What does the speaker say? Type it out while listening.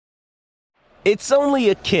It's only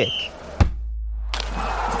a kick,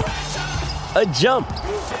 a jump,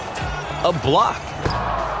 a block.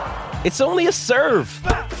 It's only a serve.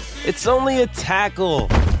 It's only a tackle,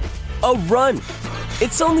 a run.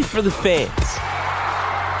 It's only for the fans.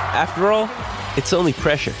 After all, it's only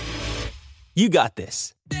pressure. You got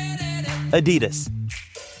this. Adidas.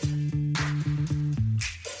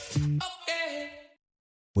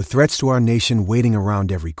 With threats to our nation waiting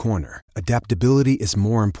around every corner, adaptability is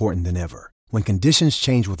more important than ever. When conditions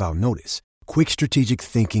change without notice, quick strategic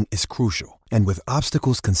thinking is crucial. And with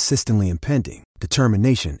obstacles consistently impending,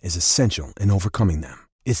 determination is essential in overcoming them.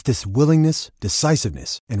 It's this willingness,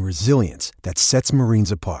 decisiveness, and resilience that sets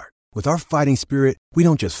Marines apart. With our fighting spirit, we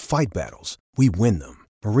don't just fight battles, we win them.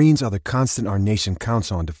 Marines are the constant our nation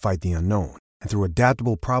counts on to fight the unknown. And through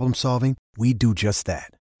adaptable problem solving, we do just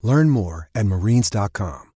that. Learn more at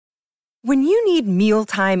marines.com. When you need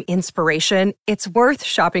mealtime inspiration, it's worth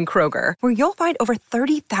shopping Kroger, where you'll find over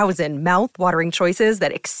 30,000 mouth-watering choices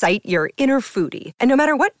that excite your inner foodie. And no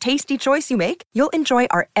matter what tasty choice you make, you'll enjoy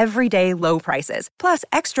our everyday low prices, plus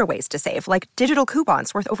extra ways to save, like digital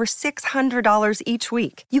coupons worth over $600 each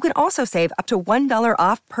week. You can also save up to $1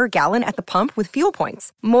 off per gallon at the pump with fuel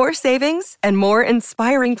points. More savings and more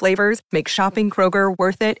inspiring flavors make shopping Kroger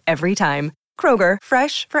worth it every time. Kroger,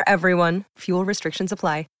 fresh for everyone. Fuel restrictions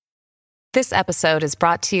apply. This episode is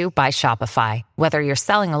brought to you by Shopify. Whether you're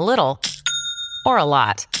selling a little or a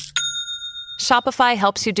lot, Shopify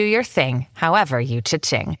helps you do your thing, however you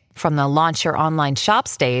cha-ching. From the launch your online shop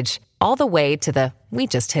stage, all the way to the we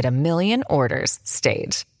just hit 1 million orders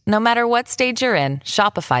stage. No matter what stage you're in,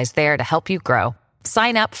 Shopify's there to help you grow.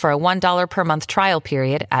 Sign up for a $1 per month trial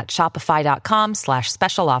period at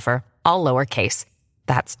shopify.com/special offer, all lowercase.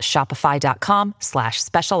 That's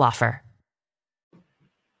shopify.com/special offer.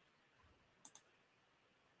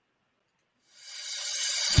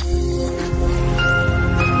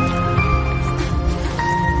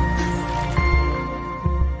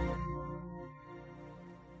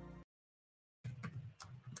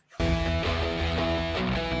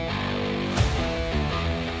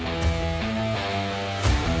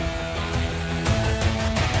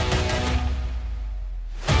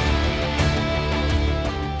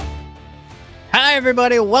 Hi,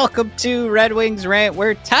 everybody. Welcome to Red Wings Rant,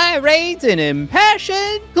 where tirades and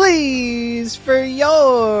impassioned pleas for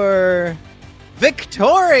your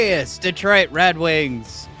victorious Detroit Red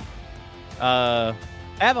Wings have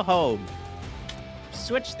a home.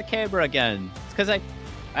 Switch the camera again. It's because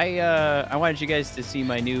I wanted you guys to see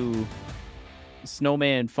my new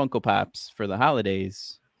snowman Funko Pops for the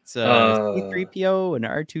holidays. It's C-3PO and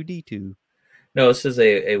R2-D2. No, this is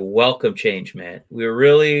a welcome change, man. We're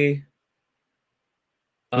really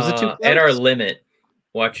Was it too close? at our limit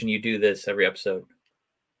watching you do this every episode.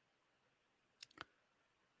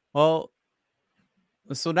 Well,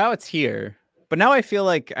 so now it's here, but now I feel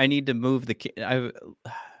like I need to move the. I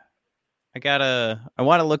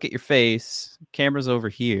want to look at your face. Camera's over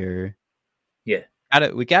here. Yeah,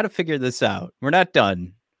 We gotta figure this out. We're not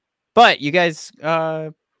done, but you guys,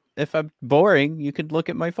 if I'm boring, you could look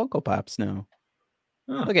at my Funko Pops now.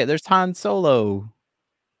 Oh. Look at there's Han Solo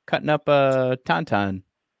cutting up a tauntaun.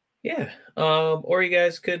 yeah. Or you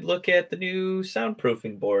guys could look at the new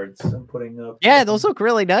soundproofing boards I'm putting up. Yeah, those look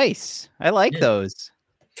really nice. I like those.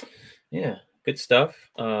 Yeah, good stuff.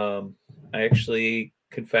 I actually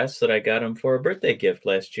confess that I got them for a birthday gift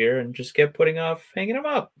last year and just kept putting off hanging them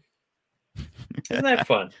up. Isn't that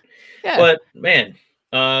fun? Yeah. But man,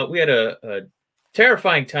 we had a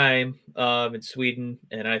terrifying time in Sweden,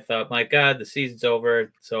 and I thought, my God, the season's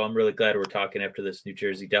over. So I'm really glad we're talking after this New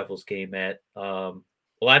Jersey Devils game, Matt. A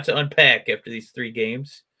lot to unpack after these 3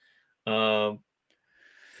 games. Feels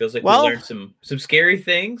like we learned some scary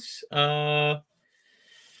things.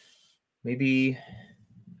 Maybe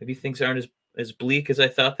things aren't as bleak as I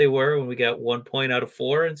thought they were when we got 1 point out of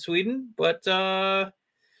 4 in Sweden. But yeah,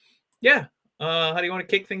 how do you want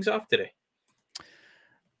to kick things off today?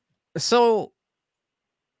 So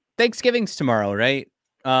Thanksgiving's tomorrow, right?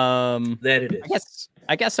 That it is.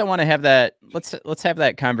 I guess I want to have that. Let's have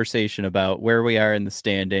that conversation about where we are in the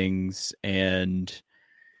standings and.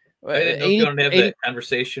 I didn't know if you want to have that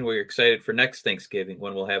conversation where you're excited for next Thanksgiving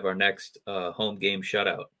when we'll have our next home game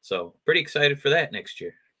shutout. So pretty excited for that next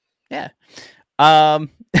year. Yeah.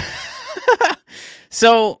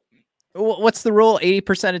 So what's the rule?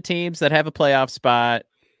 80% of teams that have a playoff spot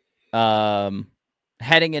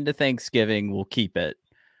heading into Thanksgiving will keep it.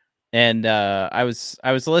 And I was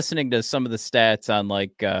listening to some of the stats on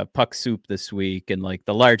like Puck Soup this week, and like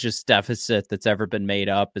the largest deficit that's ever been made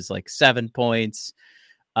up is like 7 points.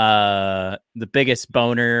 The biggest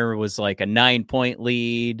boner was like a 9-point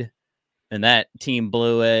lead. and that team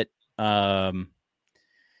blew it. I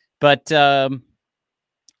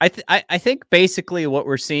think basically what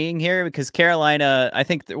we're seeing here, because Carolina, I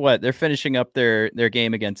think they're finishing up their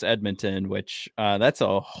game against Edmonton, which that's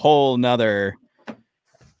a whole nother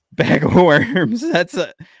bag of worms. That's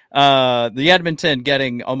the Edmonton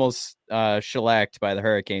getting almost shellacked by the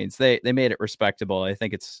Hurricanes. They made it respectable. I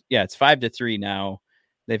think it's 5-3 now.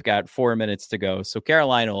 They've got 4 minutes to go, so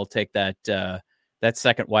Carolina will take that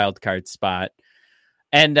second wild card spot.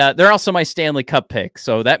 And they're also my Stanley Cup pick,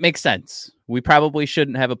 so that makes sense. We probably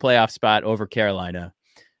shouldn't have a playoff spot over Carolina,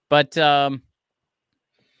 but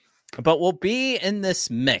we'll be in this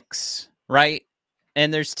mix, right?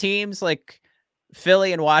 And there's teams like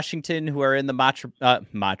Philly and Washington who are in the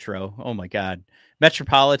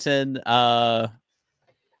Metropolitan,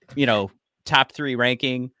 top 3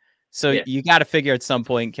 ranking. So you got to figure at some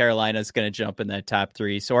point Carolina's going to jump in that top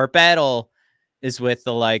 3. So our battle is with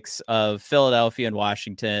the likes of Philadelphia and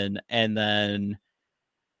Washington, and then,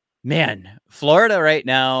 man, Florida right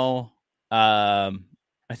now. I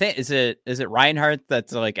think is it Reinhart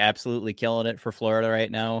that's like absolutely killing it for Florida right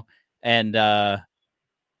now, and I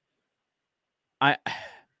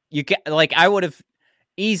would have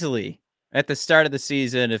easily at the start of the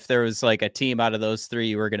season, if there was like a team out of those 3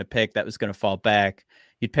 you were going to pick that was going to fall back,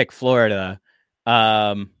 you'd pick Florida.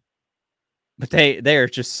 But they are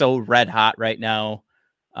just so red hot right now.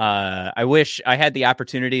 I wish I had the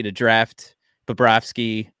opportunity to draft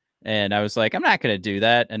Bobrovsky, and I was like, I'm not going to do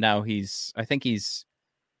that. And now he's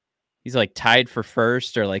like tied for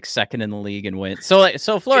first or like second in the league in wins.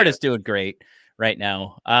 So Florida's doing great right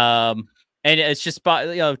now. And it's just,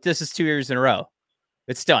 this is 2 years in a row.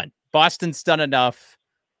 It's done. Boston's done enough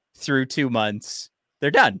through 2 months.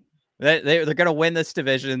 They're done. They're going to win this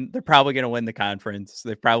division. They're probably going to win the conference.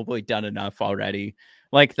 They've probably done enough already.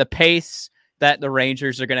 Like the pace that the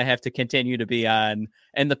Rangers are going to have to continue to be on,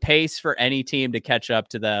 and the pace for any team to catch up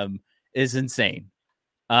to them is insane.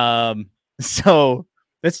 So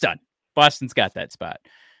it's done. Boston's got that spot.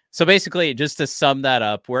 So basically, just to sum that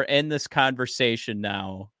up, we're in this conversation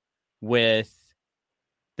now with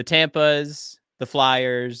the Tampas, the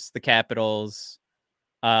Flyers, the Capitals,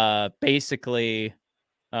 basically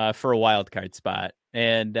for a wild card spot.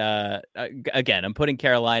 And again, I'm putting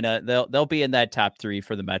Carolina. They'll be in that top 3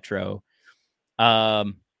 for the Metro.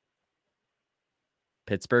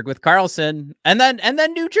 Pittsburgh with Carlson, and then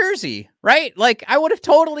New Jersey, right? Like I would have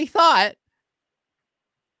totally thought,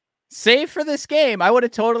 save for this game, I would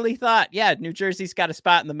have totally thought, yeah, New Jersey's got a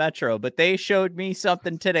spot in the Metro, but they showed me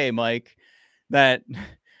something today, Mike, that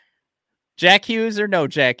Jack Hughes or no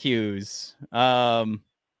Jack Hughes.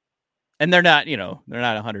 And they're not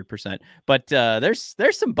 100%, but there's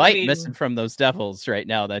some bite missing from those Devils right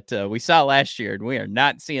now that we saw last year, and we are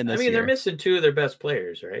not seeing this year. They're missing 2 of their best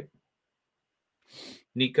players, right?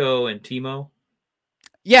 Nico and Timo.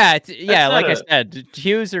 Yeah, like I said,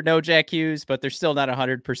 Hughes or no Jack Hughes, but they're still not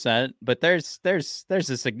 100%. But there's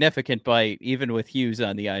a significant bite even with Hughes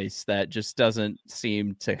on the ice that just doesn't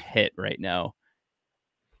seem to hit right now.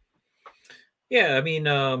 Yeah,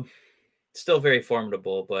 still very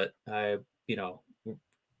formidable, but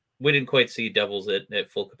we didn't quite see Devils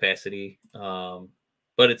at full capacity.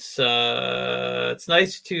 But it's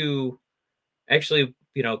nice to actually,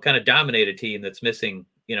 kind of dominate a team that's missing,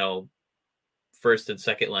 first and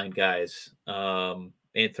second line guys, and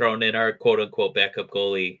throwing in our quote unquote backup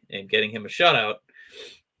goalie and getting him a shutout.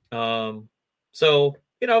 So,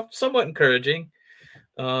 somewhat encouraging.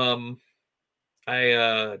 I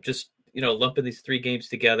just, lumping these 3 games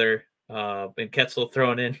together, and Ketzel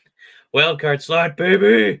throwing in wild card slot,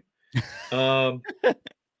 baby. Yeah,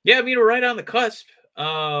 we're right on the cusp.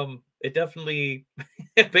 It definitely,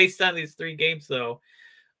 based on these 3 games, though,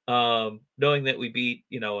 knowing that we beat,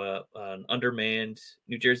 an undermanned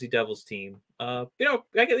New Jersey Devils team, I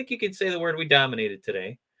think you could say the word we dominated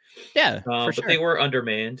today. Yeah, for sure. But they were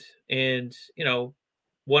undermanned, and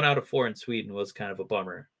 1 out of 4 in Sweden was kind of a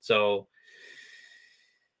bummer. So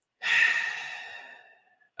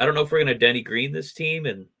I don't know if we're going to Denny Green this team,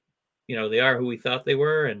 and they are who we thought they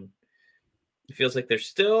were, and it feels like there's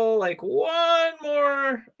still like one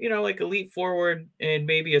more, like elite forward, and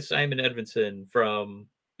maybe a Simon Edvinsson from,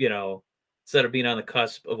 instead of being on the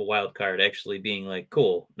cusp of a wild card, actually being like,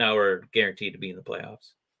 cool, now we're guaranteed to be in the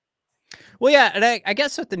playoffs. Well, yeah, and I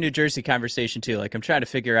guess with the New Jersey conversation too, like I'm trying to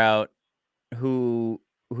figure out who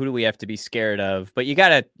do we have to be scared of, but you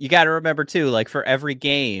gotta remember too, like for every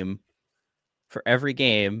game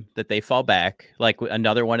that they fall back, like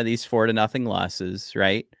another one of these 4-0 losses,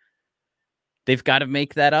 right? They've got to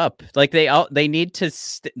make that up. Like they need to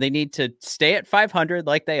stay at 500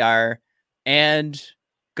 like they are, and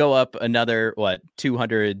go up another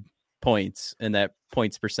 200 points, and that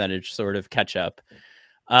points percentage sort of catch up.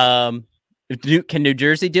 Can New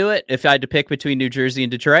Jersey do it? If I had to pick between New Jersey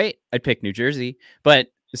and Detroit, I'd pick New Jersey. But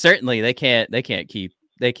certainly they can't keep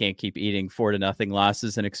eating 4-0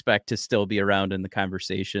 losses and expect to still be around in the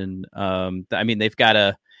conversation. I mean, they've got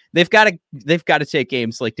to take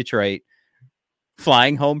games like Detroit,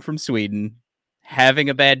 flying home from Sweden, having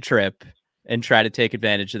a bad trip, and try to take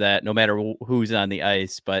advantage of that no matter who's on the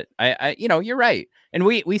ice. But I you're right. And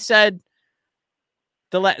we said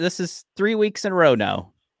this is 3 weeks in a row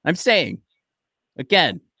now. I'm saying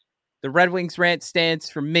again, the Red Wings rant stands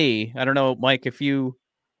for me. I don't know, Mike, if you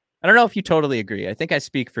totally agree. I think I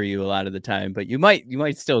speak for you a lot of the time, but you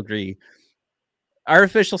might still agree. Our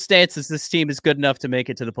official stance is this team is good enough to make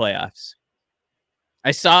it to the playoffs.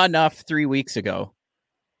 I saw enough 3 weeks ago.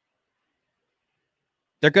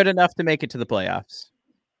 They're good enough to make it to the playoffs.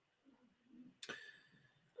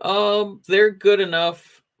 They're good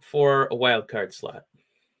enough for a wild card slot.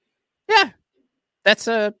 Yeah,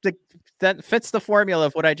 that fits the formula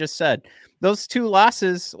of what I just said. Those 2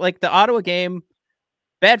 losses, like the Ottawa game,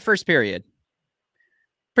 bad first period,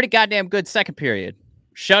 pretty goddamn good second period.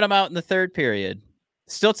 Shut them out in the third period.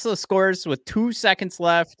 Stützle scores with 2 seconds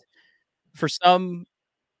left. For some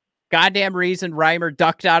goddamn reason, Reimer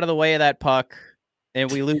ducked out of the way of that puck,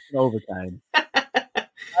 and we lose in overtime.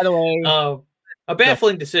 By the way, a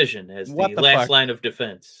baffling decision as the last line of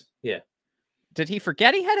defense. Yeah. Did he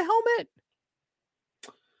forget he had a helmet?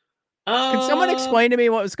 Can someone explain to me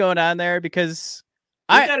what was going on there? Because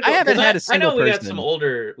I haven't had a single person.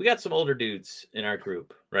 We got some older dudes in our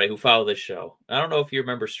group, right, who follow this show. I don't know if you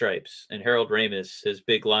remember Stripes and Harold Ramis, his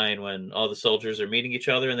big line when all the soldiers are meeting each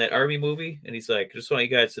other in that army movie, and he's like, "Just want you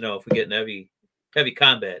guys to know, if we get in heavy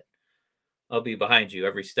combat, I'll be behind you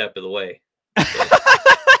every step of the way."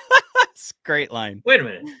 It's a great line. Wait a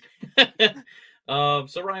minute.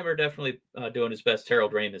 So Reimer definitely doing his best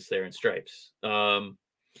Harold Ramis there in Stripes.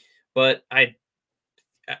 But I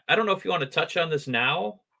don't know if you want to touch on this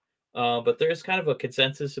now, but there's kind of a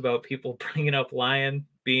consensus about people bringing up Lyon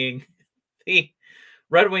being the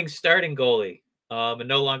Red Wings starting goalie and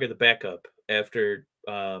no longer the backup after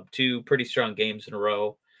 2 pretty strong games in a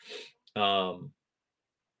row. I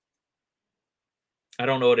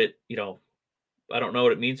don't know what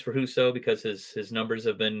it means for Husso, because his numbers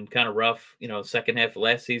have been kind of rough. Second half of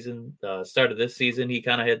last season, start of this season, he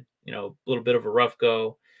kind of had a little bit of a rough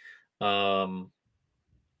go.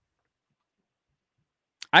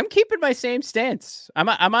 I'm keeping my same stance. I'm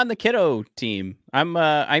on the kiddo team.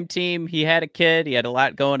 I'm team. He had a kid. He had a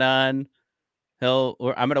lot going on. I'm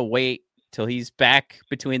gonna wait till he's back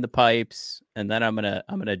between the pipes, and then I'm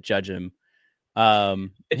gonna judge him. I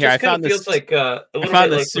found this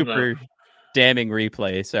super damning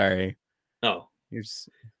replay. Sorry. Oh, here's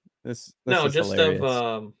this. No, is just hilarious.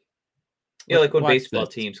 of like when baseball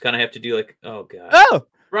teams kind of have to do like, oh god, oh,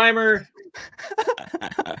 Reimer,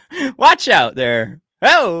 watch out there.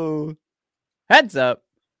 Oh, heads up.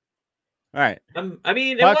 All right. It was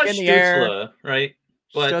Stützle, right?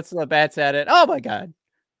 But Stützle bats at it. Oh my god.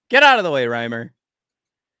 Get out of the way, Reimer.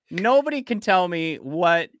 Nobody can tell me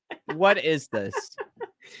what is this?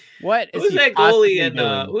 What is who's that goalie in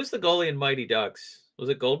who's the goalie in Mighty Ducks? Was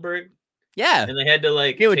it Goldberg? Yeah. And they had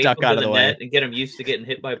to he would tape duck him out to of the the net way and get him used to getting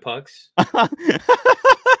hit by pucks.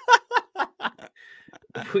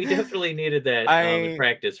 We definitely needed that in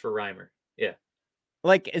practice for Reimer. Yeah.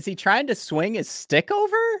 Like, is he trying to swing his stick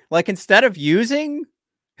over? Like, instead of using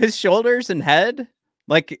his shoulders and head,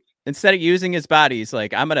 like instead of using his body, he's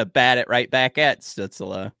like, I'm gonna bat it right back at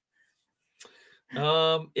Stützle.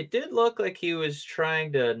 It did look like he was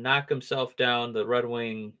trying to knock himself down the Red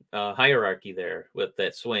Wing hierarchy there with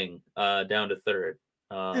that swing down to third.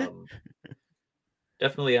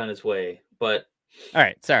 Definitely on his way, but all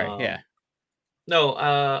right, sorry, yeah.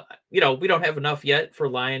 No, we don't have enough yet for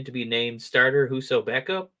Lyon to be named starter. Husso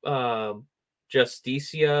backup.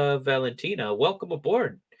 Justicia Valentina, welcome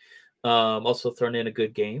aboard. Also thrown in a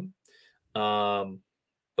good game.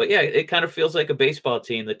 But yeah, it kind of feels like a baseball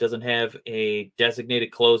team that doesn't have a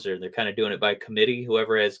designated closer. They're kind of doing it by committee,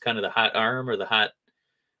 whoever has kind of the hot arm or the hot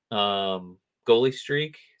goalie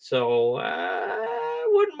streak. So I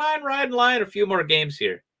wouldn't mind riding Lyon a few more games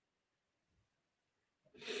here.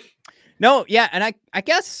 No, yeah, and I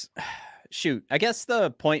guess, I guess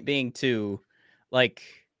the point being too, like,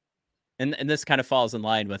 and this kind of falls in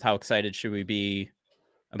line with how excited should we be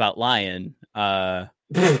about Lyon. By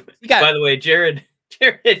the way, Jared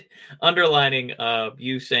underlining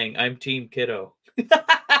you saying I'm Team Kiddo.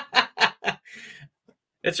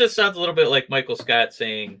 It just sounds a little bit like Michael Scott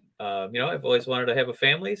saying, I've always wanted to have a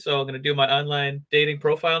family, so I'm going to do my online dating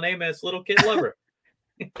profile name as Little Kid Lover.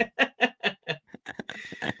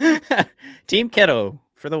 Team Kiddo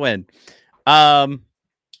for the win.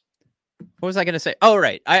 What was I going to say? Oh,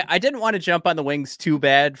 right. I didn't want to jump on the Wings too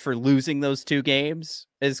bad for losing those 2 games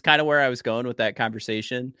is kind of where I was going with that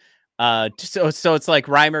conversation. So it's like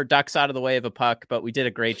Reimer ducks out of the way of a puck, but we did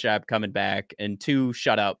a great job coming back in 2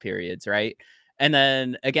 shutout periods, right? And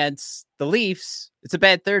then against the Leafs, it's a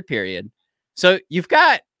bad third period. So you've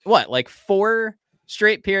got like 4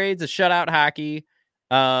 straight periods of shutout hockey.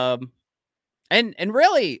 And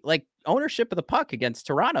really like ownership of the puck against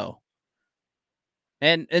Toronto.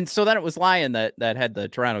 And so then it was Lyon that had the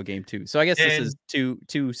Toronto game too. So I guess this is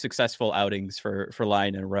two successful outings for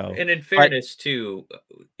Lyon in a row. And in fairness too,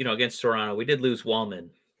 against Toronto, we did lose Wallman,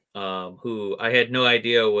 who I had no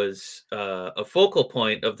idea was a focal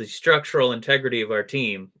point of the structural integrity of our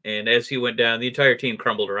team. And as he went down, the entire team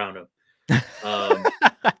crumbled around him.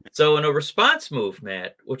 So in a response move,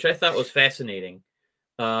 Matt, which I thought was fascinating,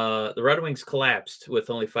 the Red Wings collapsed with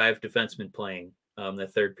only 5 defensemen playing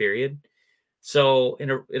that third period. So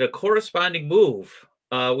in a corresponding move,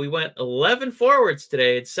 we went 11 forwards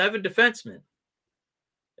today and 7 defensemen.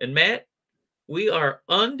 And Matt, we are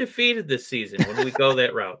undefeated this season when we go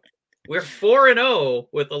that route. We're 4-0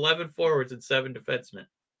 with 11 forwards and 7 defensemen.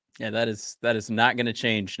 Yeah, that is not going to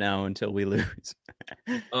change now until we lose.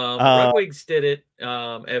 Red Wings did it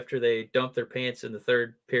after they dumped their pants in the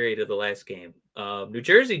third period of the last game. New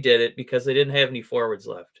Jersey did it because they didn't have any forwards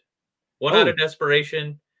left. One out of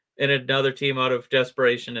desperation, and another team out of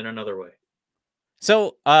desperation in another way.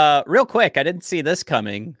 So, real quick, I didn't see this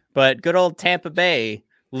coming, but good old Tampa Bay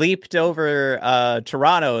leaped over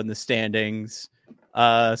Toronto in the standings.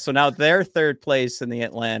 So now they're third place in the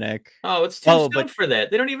Atlantic. Oh, it's too soon for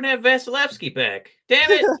that. They don't even have Vasilevsky back.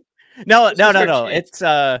 Damn it! No. It's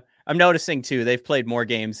I'm noticing too. They've played more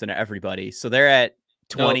games than everybody, so they're at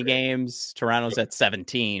 20 games. Toronto's at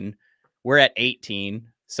 17. We're at 18.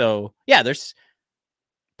 So yeah, there's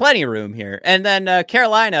plenty of room here. And then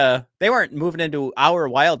Carolina, they weren't moving into our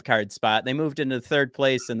wild card spot. They moved into third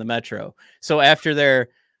place in the Metro. So after their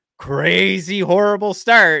crazy, horrible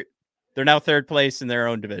start, they're now third place in their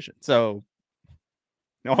own division. So,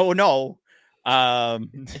 no.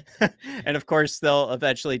 And of course, they'll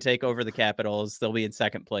eventually take over the Capitals. They'll be in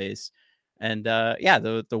second place. And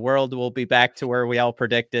the world will be back to where we all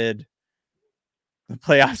predicted the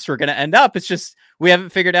playoffs were going to end up. It's just we haven't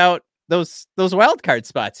figured out those wild card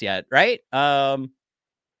spots yet, right?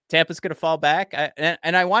 Tampa's going to fall back.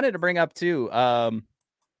 And I wanted to bring up too.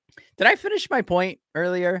 Did I finish my point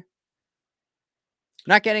earlier?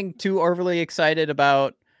 Not getting too overly excited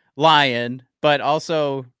about Lyon, but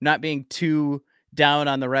also not being too down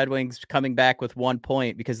on the Red Wings coming back with 1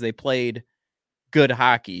 point because they played good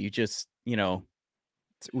hockey.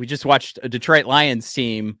 We just watched a Detroit Lions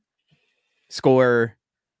team score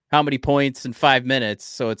how many points in 5 minutes.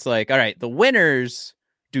 So it's like, all right, the winners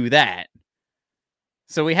do that.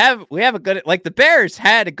 So we have a good, like the Bears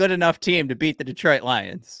had a good enough team to beat the Detroit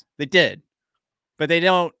Lions. They did, but they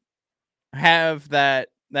don't have that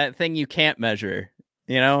thing you can't measure,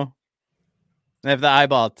 They have the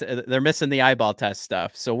eyeball. They're missing the eyeball test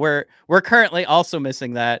stuff. So we're currently also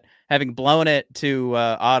missing that, having blown it to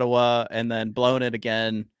Ottawa and then blown it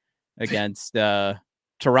again against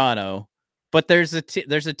Toronto. But there's a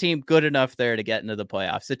team good enough there to get into the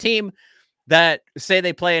playoffs. A team that say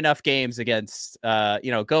they play enough games against,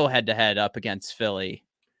 go head to head up against Philly.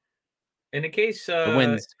 In case the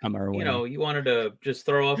wins come our way. You wanted to just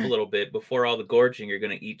throw up a little bit before all the gorging you're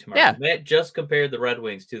going to eat tomorrow. Yeah. Matt just compared the Red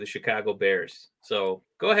Wings to the Chicago Bears. So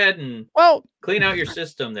go ahead and clean out your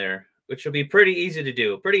system there, which will be pretty easy to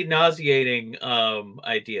do. Pretty nauseating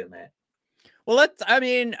idea, Matt. Well, all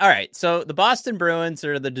right. So the Boston Bruins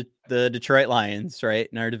are the Detroit Lions, right,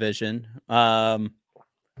 in our division. So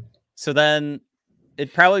then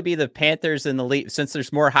it'd probably be the Panthers and the Leafs, since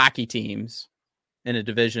there's more hockey teams in a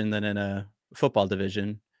division than in a football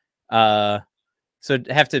division. So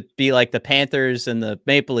it'd have to be like the Panthers and the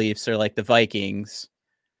Maple Leafs are like the Vikings.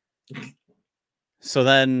 So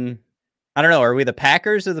then, I don't know, are we the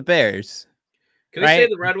Packers or the Bears? Can we say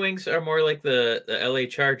the Red Wings are more like the LA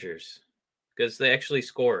Chargers? Because they actually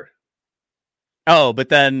score. Oh, but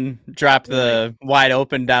then drop the wide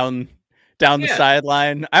open down the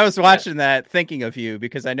sideline. I was watching that thinking of you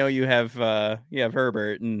because I know you have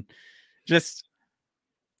Herbert, and just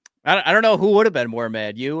I don't know who would have been more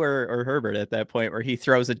mad, you or Herbert at that point where he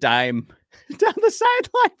throws a dime down the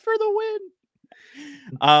sideline for the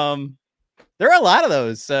win. There are a lot of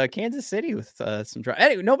those. Kansas City with some drama.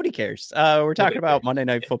 Anyway, nobody cares. We're talking about Monday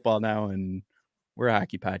Night Football now, and we're a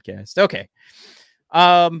hockey podcast. Okay.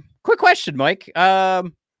 Quick question, Mike.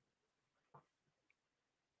 Have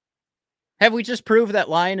we just proved that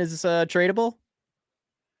line is tradable?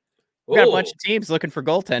 We got a bunch of teams looking for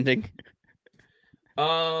goaltending.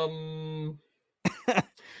 Well,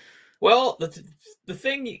 the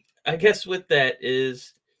thing I guess with that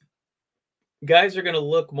is guys are going to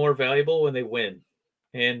look more valuable when they win.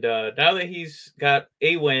 And now that he's got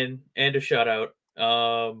a win and a shutout,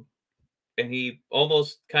 and he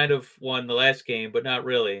almost kind of won the last game, but not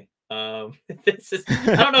really. This is,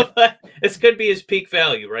 I don't know if this could be his peak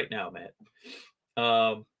value right now, Matt.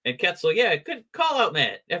 And Ketzel, could call out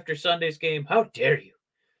Matt after Sunday's game. How dare you?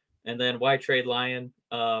 And then why trade Lyon?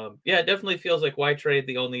 It definitely feels like why trade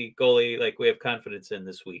the only goalie like we have confidence in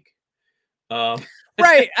this week.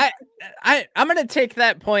 Right. I'm going to take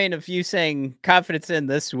that point of you saying confidence in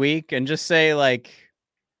this week and just say like,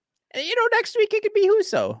 next week it could be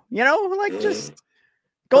Husso, just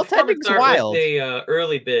goaltending's wild. A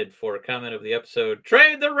early bid for a comment of the episode.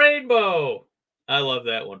 Trade the rainbow. I love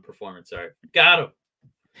that one performance art. Got him.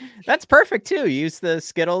 That's perfect too. Use the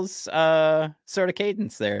Skittles sort of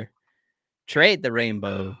cadence there. Trade the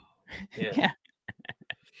rainbow. Yeah.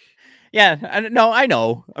 Yeah. No, I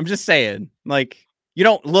know. I'm just saying, like, you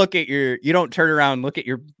don't turn around, look at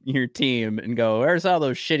your team and go, where's all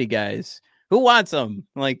those shitty guys? Who wants them?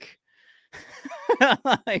 Like,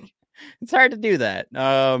 like it's hard to do that.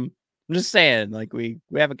 I'm just saying, like, we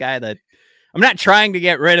have a guy that I'm not trying to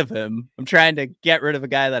get rid of him. I'm trying to get rid of a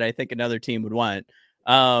guy that I think another team would want.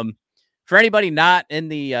 For anybody not in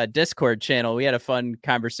the Discord channel, we had a fun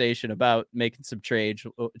conversation about making some trades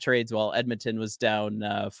while Edmonton was down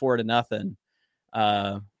 4-0.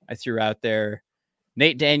 I threw out there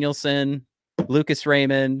Nate Danielson, Lucas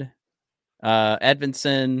Raymond,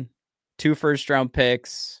 Edvinson, 2 first-round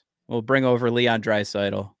picks. We'll bring over Leon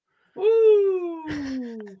Draisaitl.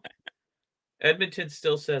 Woo! Edmonton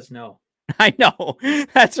still says no. I know.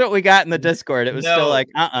 That's what we got in the Discord. It was still like,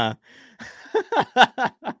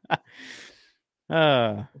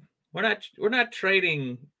 We're not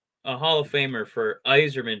trading a Hall of Famer for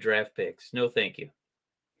Yzerman draft picks. No, thank you.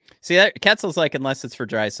 See, Ketzel's like, unless it's for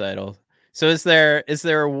Draisaitl. So is there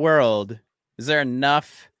a world? Is there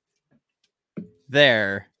enough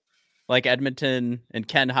there, like Edmonton and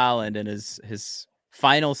Ken Holland in his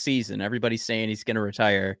final season? Everybody's saying he's going to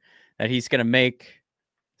retire. That he's going to make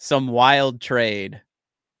some wild trade.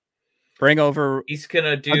 Bring over. He's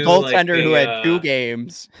gonna do a goaltender who had 2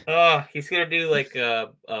 games. Oh, he's gonna do like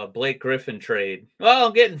a Blake Griffin trade. Oh,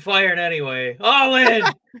 I'm getting fired anyway. All in.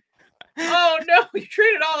 Oh no, you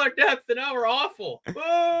traded all our depth, and now we're awful.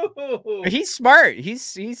 Ooh. He's smart. He's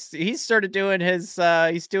sort of doing his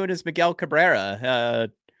Miguel Cabrera.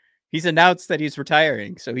 He's announced that he's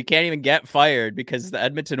retiring, so he can't even get fired because the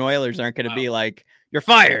Edmonton Oilers aren't going to be like, you're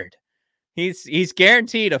fired. He's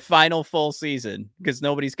guaranteed a final full season because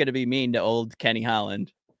nobody's going to be mean to old Kenny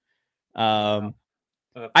Holland. I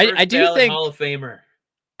do think Hall of Famer.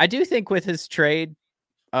 I do think with his trade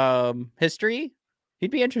history, he'd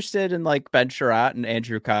be interested in like Ben Sherratt and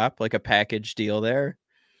Andrew Kopp, like a package deal there.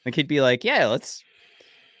 Like he'd be like, yeah,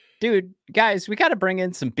 guys, we got to bring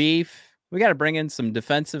in some beef. We got to bring in some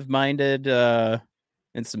defensive minded and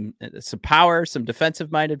some power, some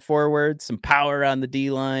defensive minded forwards, some power on the D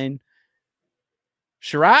line.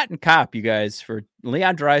 Sherratt and Kopp, you guys, for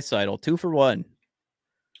Leon Draisaitl, 2 for 1.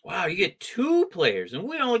 Wow, you get 2 players, and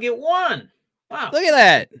we only get 1. Wow, look at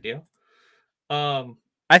that. Good deal.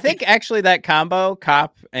 I think actually that combo,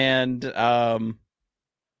 Kopp and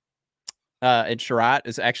Sherratt,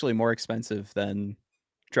 is actually more expensive than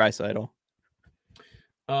Draisaitl.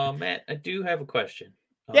 Matt, I do have a question.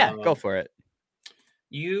 Yeah, go for it.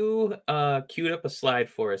 You queued up a slide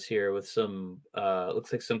for us here with some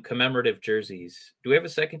looks like some commemorative jerseys. Do we have a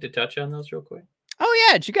second to touch on those real quick? Oh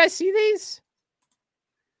yeah, did you guys see these?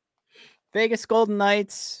 Vegas Golden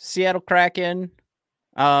Knights, Seattle Kraken.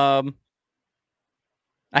 I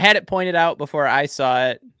had it pointed out before I saw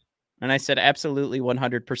it, and I said absolutely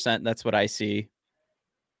 100% that's what I see.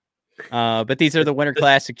 But these are the Winter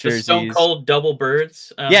Classic jerseys. The Stone Cold double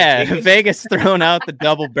birds. Vegas throwing out the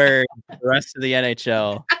double bird for the rest of the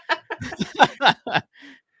NHL.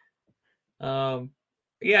 I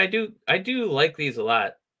do like these a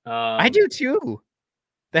lot. I do too.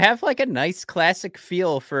 They have like a nice classic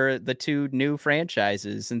feel for the 2 new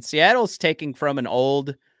franchises, and Seattle's taking from an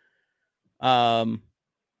old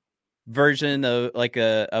version of like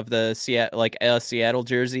a Seattle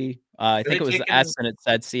jersey. I think it was the S and it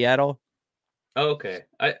said Seattle. Okay.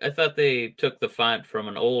 I thought they took the font from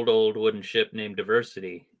an old wooden ship named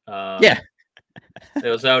Diversity. Yeah, That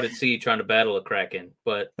was out at sea trying to battle a kraken.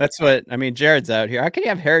 But that's what I mean. Jared's out here. How can you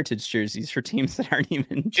have heritage jerseys for teams that aren't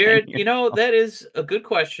even 10 Jared, years old? that is a good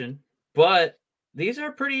question, but these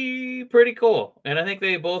are pretty cool, and I think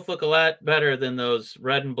they both look a lot better than those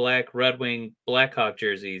red and black Red Wing Blackhawk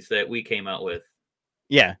jerseys that we came out with.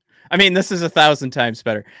 Yeah, I mean this is 1,000 times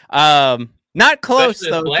better. Not close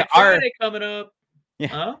Especially though with Black to our Friday coming up. yeah,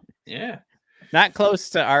 Huh? Yeah. not close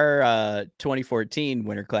to our 2014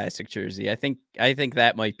 Winter Classic jersey. I think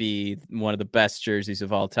that might be one of the best jerseys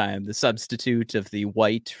of all time. The substitute of the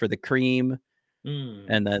white for the cream, Mm,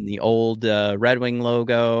 and then the old Red Wing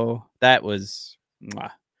logo. That was.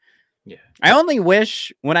 Mwah. yeah. I only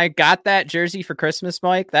wish when I got that jersey for Christmas,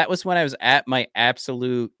 Mike, that was when I was at my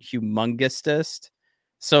absolute humongous.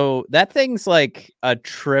 So that thing's like a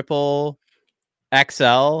triple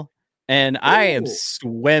XL, and I am Ooh.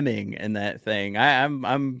 swimming in that thing.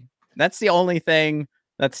 I'm that's the only thing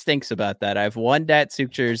that stinks about that. I have one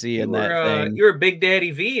Datsuk jersey in that thing. You were Big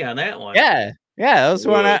Daddy V on that one. Yeah. Yeah, that was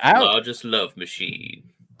one World's I largest love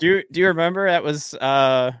machine. do you remember that was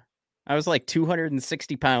I was like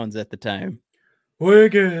 260 pounds at the time.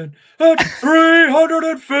 Wigan at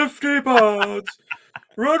 350 pounds.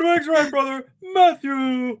 Red Wings right, brother.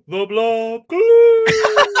 Matthew the Blob.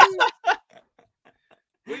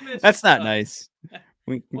 That's not nice.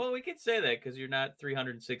 Well, we could say that because you're not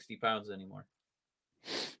 360 pounds anymore.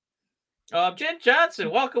 Jen Johnson,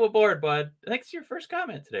 welcome aboard, bud. Thanks for your first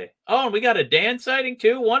comment today. Oh, and we got a Dan sighting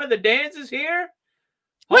too. One of the Dans is here.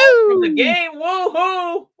 Home from the game.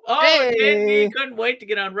 Woohoo! Oh, Hey. Dan, couldn't wait to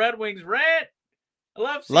get on Red Wings rant.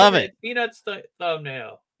 I love it. that Peanuts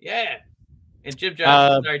thumbnail. Yeah. And Jim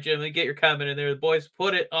Johnson, sorry, Jim, let me get your comment in there. The boys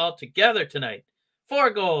put it all together tonight.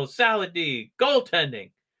 4 goals, solid D,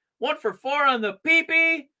 goaltending. 1 for 4 on the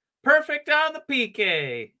PP, perfect on the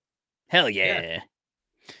PK. Hell yeah.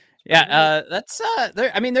 Yeah, that's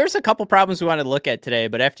there. I mean, there's a couple problems we want to look at today,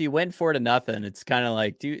 but after you win 4-0, it's kind of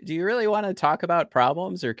like, do you really want to talk about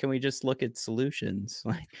problems, or can we just look at solutions?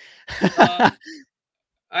 Like,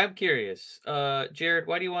 I'm curious, Jared,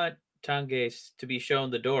 why do you want Tanguay to be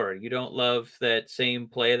shown the door? You don't love that same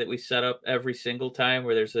play that we set up every single time,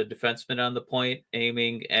 where there's a defenseman on the point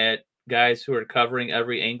aiming at guys who are covering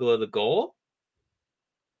every angle of the goal?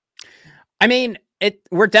 I mean,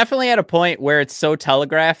 we're definitely at a point where it's so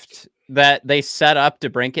telegraphed that they set up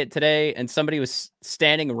DeBrincat today, and somebody was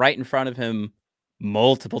standing right in front of him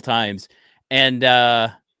multiple times, and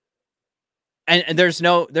there's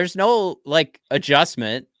no like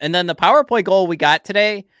adjustment. And then the power play goal we got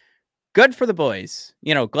today, good for the boys.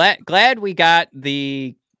 You know, glad we got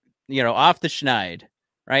the, off the schneid,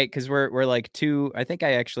 right? Because we're like 2. I think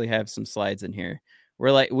I actually have some slides in here.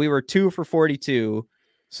 We were 2 for 42,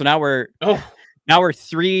 so now we're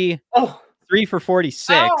 3 for 46.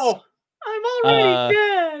 Oh, I'm already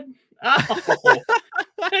dead. Oh,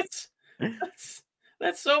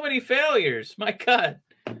 that's so many failures. My God.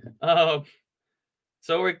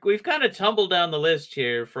 So we've kind of tumbled down the list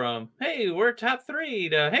here from, hey, we're top 3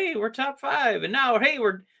 to, hey, we're top 5, and now, hey,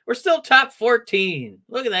 we're still top 14.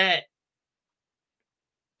 Look at that.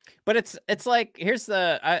 But it's like, here's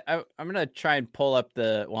I'm gonna try and pull up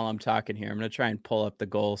while I'm talking here. I'm gonna try and pull up the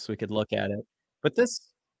goal so we could look at it. But this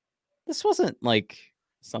wasn't like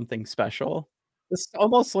something special. This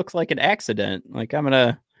almost looks like an accident. Like I'm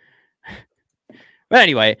gonna. But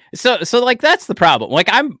anyway, so like that's the problem. Like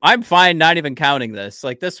I'm fine not even counting this.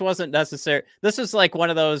 Like this wasn't necessary. This was like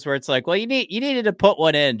one of those where it's like, well, you needed to put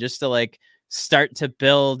one in just to like start to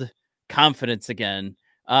build confidence again.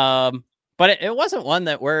 But it wasn't one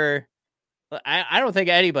that I don't think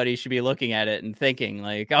anybody should be looking at it and thinking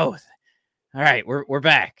like, oh, all right, we're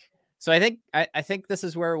back. So I think this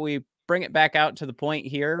is where we bring it back out to the point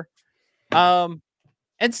here. And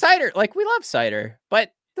Seider, like we love Seider,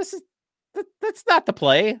 but that's not the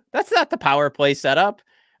play. That's not the power play setup.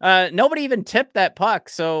 Nobody even tipped that puck.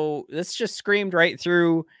 So this just screamed right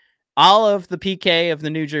through all of the PK of the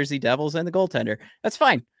New Jersey Devils and the goaltender. That's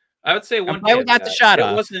fine. I would say we got the shot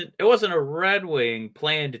off. It wasn't a Red Wing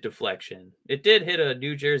planned deflection. It did hit a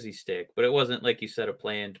New Jersey stick, but it wasn't, like you said, a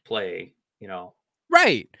planned play,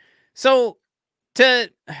 Right. So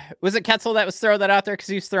was it Ketzel that was throwing that out there? Because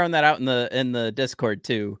he was throwing that out in the Discord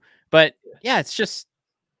too. But yeah, it's just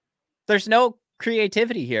there's no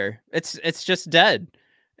creativity here. It's just dead.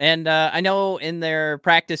 And I know in their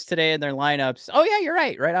practice today in their lineups. Oh yeah, you're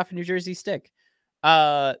right. Right off a New Jersey stick.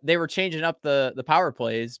 They were changing up the power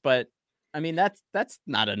plays, but I mean, that's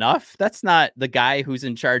not enough. That's not the guy who's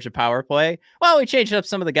in charge of power play. Well, we changed up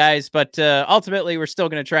some of the guys, but ultimately we're still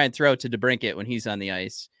going to try and throw to DeBrincat when he's on the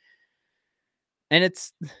ice. And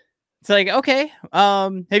it's like, okay,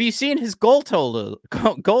 have you seen his goal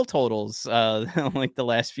totals like the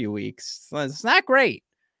last few weeks? It's not great.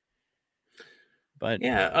 But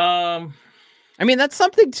yeah, I mean, that's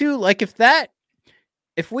something too. Like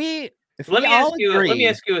let me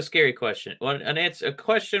ask you a scary question. A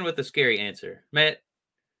question with a scary answer. Matt,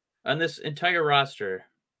 on this entire roster,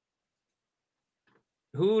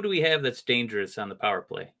 who do we have that's dangerous on the power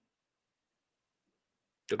play?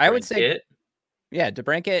 I would say,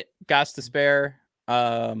 DeBrincat, Gostisbehere,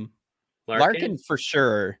 Larkin for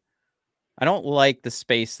sure. I don't like the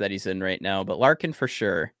space that he's in right now, but Larkin for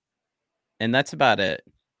sure. And that's about it.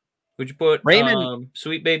 Would you put Raymond,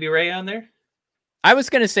 Sweet Baby Ray on there? I was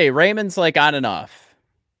going to say Raymond's like on and off.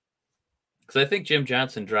 Because I think Jim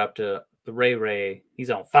Johnson dropped the Ray. He's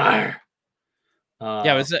on fire.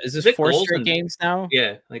 Is this 4 straight games now?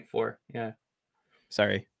 Yeah, like 4. Yeah.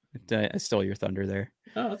 Sorry. I stole your thunder there.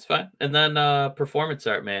 Oh, that's fine. And then performance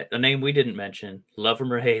art, Matt. A name we didn't mention. Love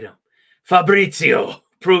him or hate him. Fabrizio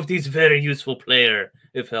proved he's a very useful player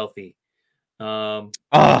if healthy. The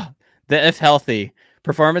if healthy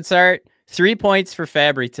performance art. 3 points for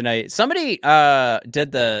Fabry tonight. Somebody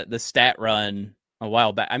did the stat run a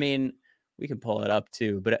while back. I mean, we can pull it up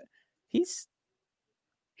too, but he's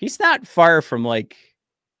not far from like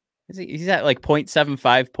he's at like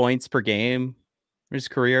 0.75 points per game for his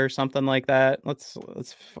career or something like that.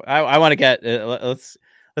 I want to get let's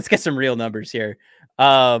get some real numbers here.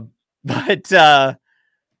 But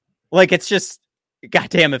like it's just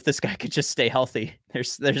goddamn if this guy could just stay healthy.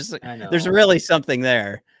 There's really something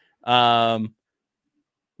there. Man,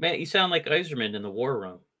 you sound like Yzerman in the War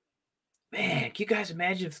Room. Man, can you guys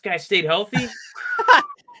imagine if this guy stayed healthy?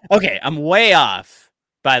 Okay, I'm way off,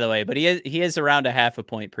 by the way, but he is around a half a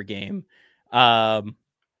point per game. Well,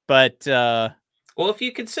 if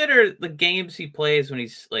you consider the games he plays when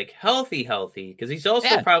he's like healthy, because he's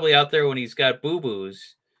also probably out there when he's got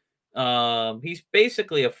boo-boos. He's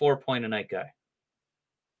basically a 4-point a night guy.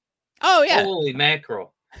 Oh yeah. Holy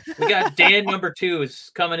mackerel. We got Dan number 2 is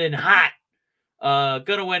coming in hot.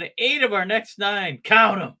 Gonna win 8 of our next 9.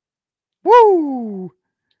 Count them. Woo!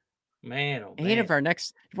 Man, oh 8 man. of our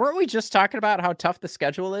next. Weren't we just talking about how tough the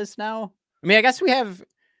schedule is now? I mean, I guess we have.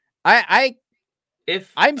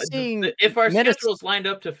 If our schedule's lined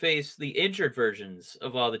up to face the injured versions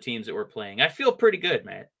of all the teams that we're playing, I feel pretty good,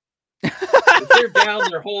 man. If they're down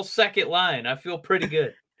their whole second line, I feel pretty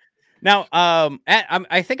good. Now,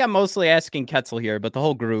 I think I'm mostly asking Ketzel here, but the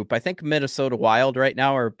whole group. I think Minnesota Wild right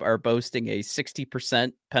now are boasting a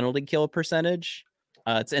 60% penalty kill percentage.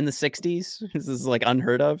 It's in the 60s. This is like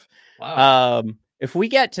unheard of. Wow. If we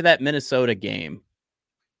get to that Minnesota game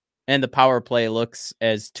and the power play looks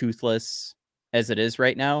as toothless as it is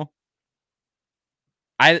right now,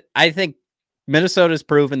 I think Minnesota's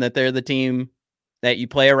proven that they're the team that you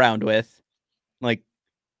play around with. Like,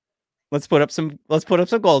 let's put up some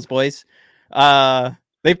goals, boys.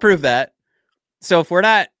 They proved that. So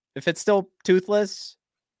if it's still toothless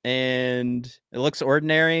and it looks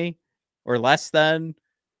ordinary or less than,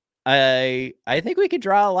 I think we could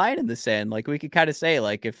draw a line in the sand. Like we could kind of say,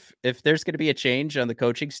 like, if there's going to be a change on the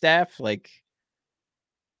coaching staff, like,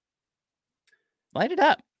 light it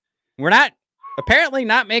up. We're apparently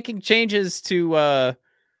not making changes to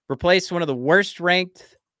replace one of the worst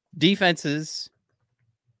ranked defenses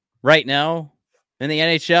right now in the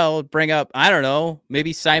NHL. Bring up, I don't know,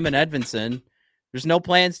 maybe Simon Edvinsson. There's no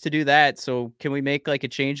plans to do that. So can we make like a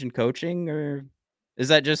change in coaching, or is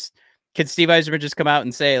that just, can Steve Yzerman just come out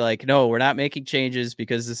and say like, no, we're not making changes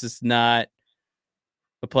because this is not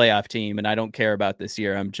a playoff team and I don't care about this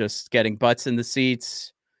year. I'm just getting butts in the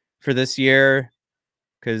seats for this year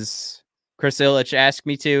because Chris Ilitch asked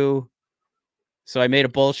me to. So I made a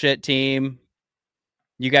bullshit team.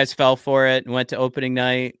 You guys fell for it and went to opening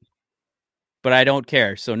night, but I don't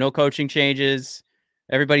care. So no coaching changes.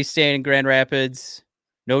 Everybody's staying in Grand Rapids.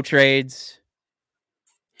 No trades.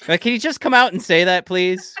 Can you just come out and say that,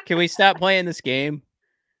 please? Can we stop playing this game?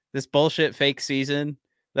 This bullshit fake season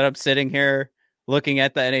that I'm sitting here looking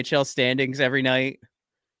at the NHL standings every night.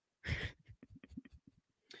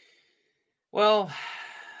 Well,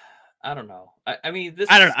 I don't know. I mean,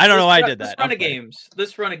 I don't know why I did that.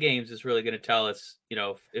 This run of games is really going to tell us,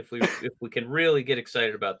 if we can really get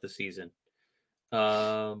excited about the season.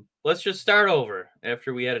 Let's just start over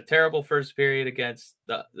after we had a terrible first period against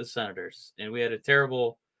the Senators, and we had a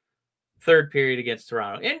terrible third period against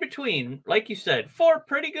Toronto. In between, like you said, 4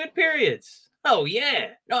 pretty good periods. Oh yeah,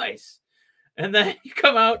 nice. And then you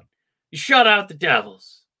come out You shut out the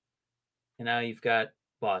Devils. And now you've got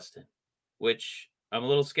Boston, which I'm a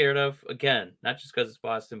little scared of. Again, not just because it's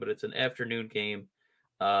Boston, but it's an afternoon game.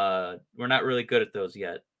 We're not really good at those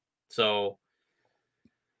yet. So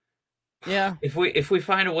yeah, if we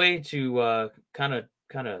find a way to kind of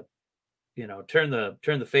turn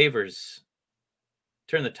the favors,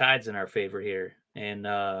 turn the tides in our favor here, and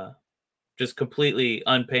just completely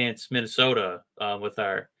unpants Minnesota with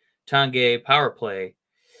our Tanguay power play,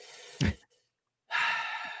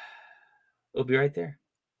 we'll be right there.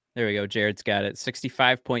 There we go. Jared's got it.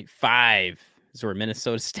 65.5 is where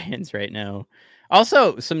Minnesota stands right now.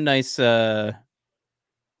 Also, some nice the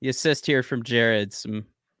assist here from Jared. Some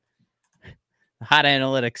hot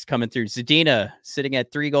analytics coming through. Zadina sitting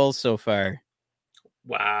at 3 goals so far.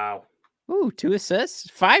 Wow. Ooh, 2 assists.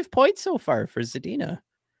 5 points so far for Zadina.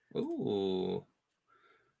 Ooh.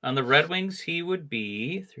 On the Red Wings, he would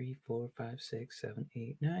be 3, 4, 5, 6, 7,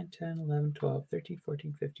 8, 9, 10, 11, 12, 13,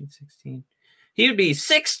 14, 15, 16. He would be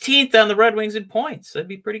 16th on the Red Wings in points. That'd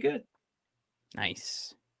be pretty good.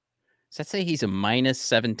 Nice. Does that say he's a minus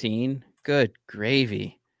 17? Good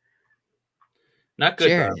gravy. Not good,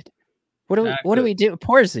 Jared. Bob. What do we do?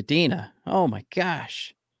 Poor Zadina. Oh my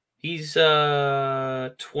gosh. He's 20.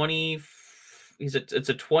 It's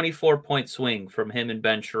a 24-point swing from him and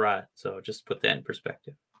Ben Sherratt. So just put that in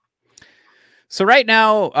perspective. So right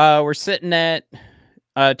now we're sitting at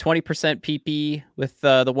 20% PP with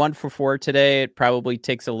the 1 for 4 today. It probably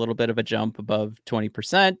takes a little bit of a jump above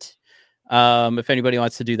 20%. If anybody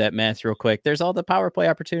wants to do that math real quick, there's all the power play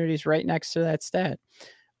opportunities right next to that stat.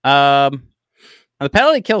 On the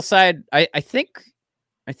penalty kill side, I think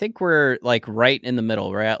we're like right in the middle.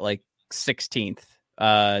 We're at like 16th.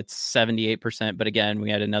 It's 78%, but again, we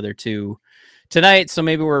had another 2 tonight, so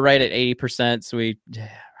maybe we're right at 80%. So we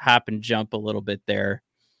hop and jump a little bit there.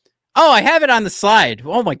 Oh, I have it on the slide.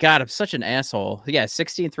 Oh my God, I'm such an asshole. Yeah,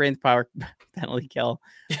 16th ranked power penalty kill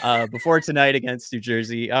before tonight against New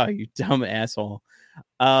Jersey. Oh, you dumb asshole.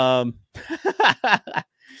 So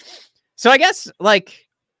I guess like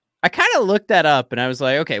I kind of looked that up and I was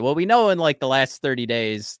like, okay, well, we know in like the last 30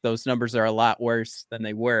 days, those numbers are a lot worse than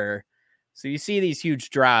they were. So you see these huge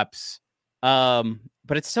drops.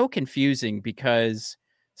 But it's so confusing because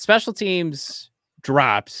special teams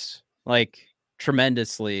drops like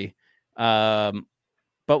tremendously.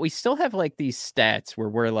 But we still have like these stats where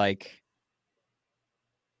we're like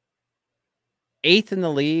 8th in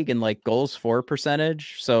the league in like goals for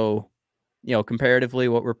percentage. So, comparatively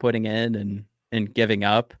what we're putting in and giving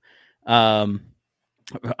up, on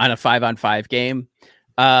a 5-on-5 game.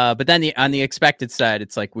 But then on the expected side,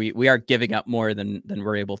 it's like we are giving up more than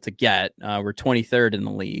we're able to get. We're 23rd in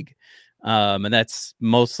the league. And that's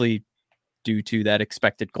mostly due to that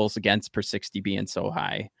expected goals against per 60 being so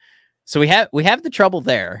high. So we have the trouble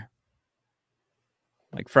there.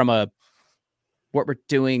 Like from what we're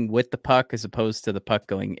doing with the puck as opposed to the puck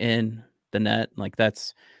going in the net. Like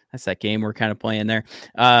that's that game we're kind of playing there.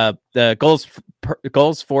 The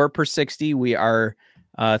goals for per 60, we are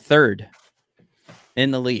 3rd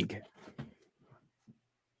in the league.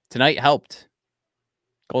 Tonight helped.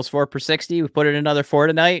 Goals for per 60. We put it another 4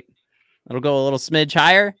 tonight. It'll go a little smidge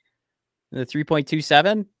higher. The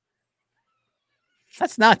 3.27.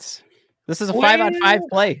 That's nuts. This is a 5-on-5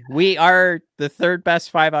 play. We are the 3rd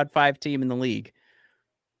best 5-on-5 team in the league.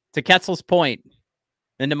 To Ketzel's point,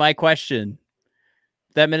 and to my question,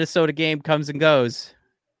 that Minnesota game comes and goes.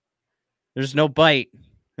 There's no bite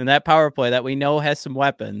in that power play that we know has some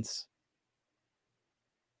weapons.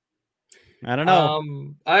 I don't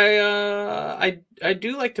know. I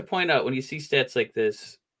do like to point out when you see stats like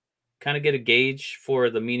this, kind of get a gauge for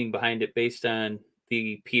the meaning behind it based on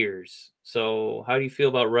the peers. So how do you feel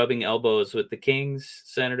about rubbing elbows with the Kings,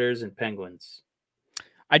 Senators, and Penguins?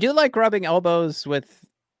 I do like rubbing elbows with,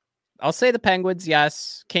 I'll say the Penguins,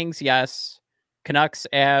 yes. Kings, yes. Canucks,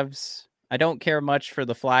 Avs. I don't care much for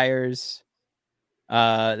the Flyers.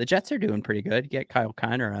 The Jets are doing pretty good. Get Kyle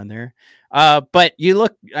Connor on there. But you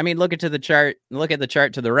look into the chart, look at the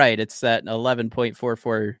chart to the right. It's that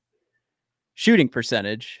 11.44 shooting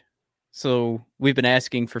percentage. So we've been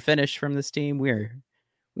asking for finish from this team. We are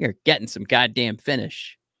getting some goddamn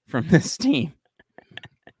finish from this team.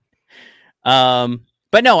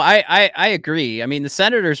 But no, I agree. I mean, the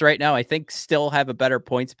Senators right now, I think, still have a better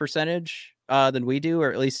points percentage than we do,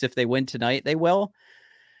 or at least if they win tonight, they will.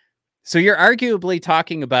 So you're arguably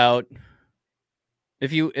talking about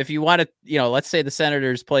if you want to, let's say the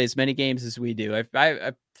Senators play as many games as we do.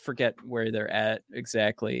 I forget where they're at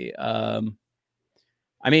exactly.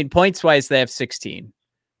 I mean, points wise, they have 16.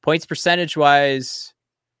 Points percentage wise,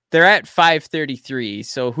 they're at 533.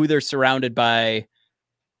 So who they're surrounded by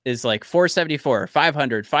is like 474,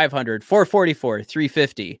 500, 500, 444,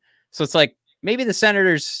 350. So it's like maybe the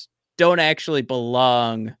Senators don't actually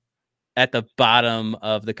belong at the bottom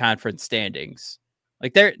of the conference standings.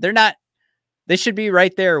 Like they're not, they should be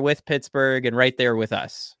right there with Pittsburgh and right there with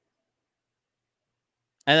us.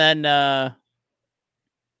 And then,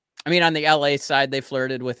 I mean, on the LA side, they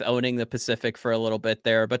flirted with owning the Pacific for a little bit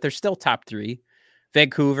there, but they're still top three.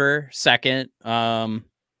 Vancouver, second.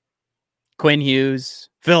 Quinn Hughes,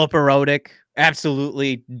 Philip Arodic,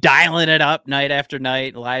 absolutely dialing it up night after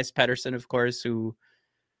night. Elias Pettersson, of course, who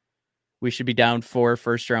we should be down 4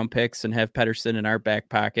 first-round picks and have Pettersson in our back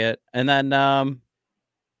pocket. And then,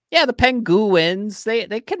 the Penguins,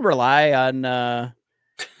 they can rely on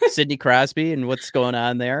Sidney Crosby and what's going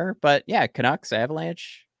on there. But, yeah, Canucks,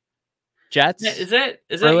 Avalanche, Jets. Is that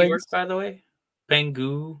yours, by the way?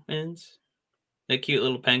 Penguins? That cute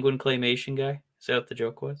little penguin claymation guy? Is that what the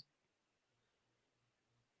joke was?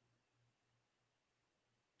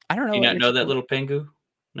 I don't know. Do you not know that little Pengu?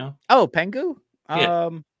 No? Oh, Pengu? Yeah.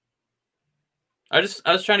 I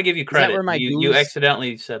was trying to give you credit. You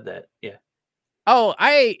accidentally said that. Yeah. Oh,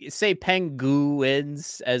 I say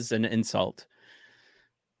penguins as an insult.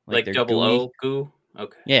 Like double gooey. O goo?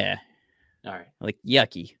 Okay. Yeah. All right. Like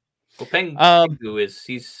yucky. Well, Pengu is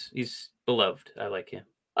he's beloved. I like him.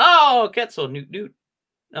 Oh, Ketzel, Newt.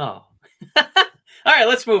 Oh. All right,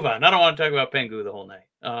 let's move on. I don't want to talk about Pengu the whole night.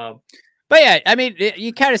 But yeah, I mean,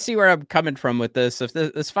 you kind of see where I'm coming from with this. If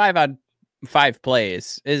this 5-on-5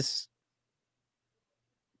 plays is,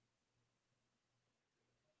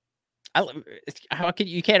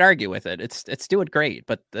 you can't argue with it. It's doing great,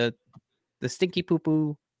 but the stinky poo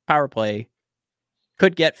poo power play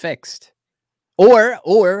could get fixed,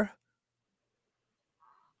 or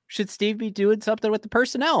should Steve be doing something with the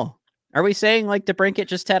personnel? Are we saying like DeBrincat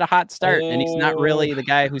just had a hot start and he's not really the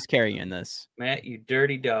guy who's carrying this? Matt, you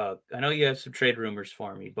dirty dog. I know you have some trade rumors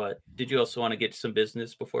for me, but did you also want to get some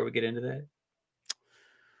business before we get into that?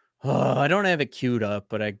 Oh, I don't have it queued up,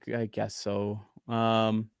 but I guess so.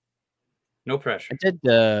 No pressure. I did.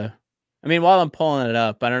 I mean, while I'm pulling it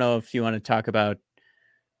up, I don't know if you want to talk about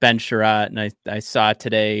Ben Chiarot, and I saw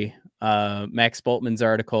today Max Boltman's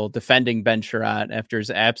article defending Ben Chiarot after his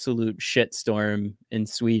absolute shitstorm in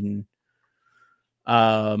Sweden.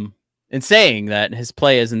 And saying that his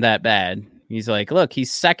play isn't that bad. He's like, look,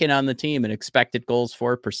 he's second on the team in expected goals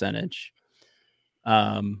for percentage.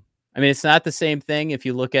 I mean, it's not the same thing if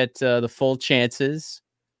you look at the full chances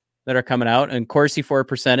that are coming out, and Corsi for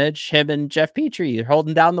percentage, him and Jeff Petrie are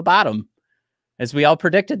holding down the bottom, as we all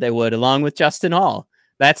predicted they would, along with Justin Hall.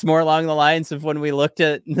 That's more along the lines of when we looked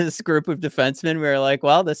at this group of defensemen, we were like,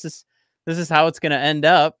 well, this is how it's going to end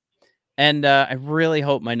up. And I really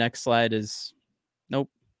hope my next slide is,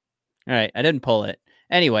 nope. All right. I didn't pull it.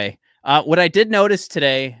 Anyway, what I did notice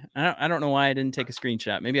today, I don't know why I didn't take a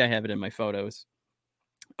screenshot. Maybe I have it in my photos.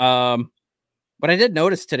 What I did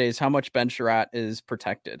notice today is how much Ben Chiarot is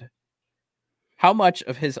protected. How much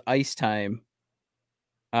of his ice time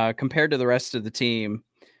compared to the rest of the team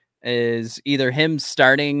is either him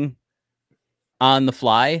starting on the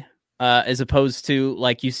fly as opposed to,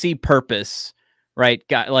 like, you see purpose, right?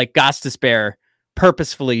 Like Gostisbehere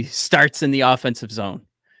purposefully starts in the offensive zone.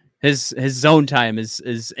 His zone time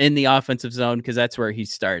is in the offensive zone because that's where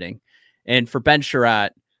he's starting. And for Ben Chiarot,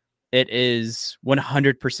 it is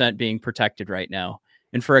 100% being protected right now.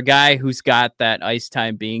 And for a guy who's got that ice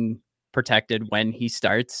time being protected when he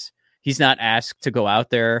starts, he's not asked to go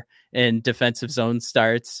out there in defensive zone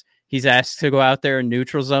starts. He's asked to go out there in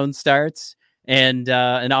neutral zone starts and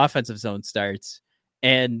an offensive zone starts.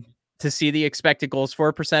 And to see the expected goals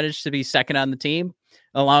for percentage to be second on the team,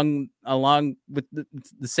 along with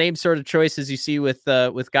the same sort of choices you see with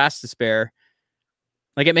Gostisbehere,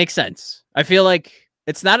 like, it makes sense. I feel like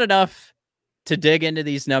it's not enough to dig into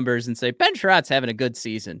these numbers and say Ben Chiarot's having a good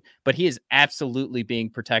season, but he is absolutely being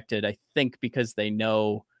protected, I think, because they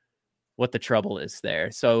know what the trouble is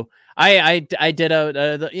there. So I did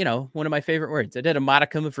one of my favorite words. I did a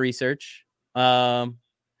modicum of research,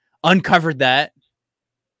 uncovered that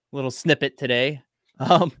little snippet today.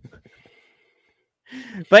 But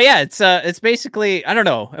yeah, it's basically, I don't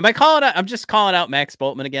know. I'm just calling out Max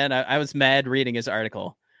Boltman again. I was mad reading his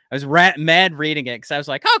article. I was mad reading it because I was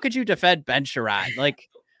like, how could you defend Ben Chiarot? Like,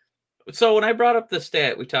 so when I brought up the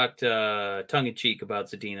stat, we talked tongue in cheek about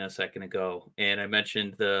Zadina a second ago, and I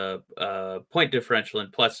mentioned the point differential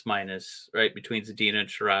and plus minus, right, between Zadina and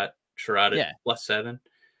Chiarot. Chiarot at +7.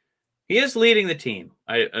 He is leading the team.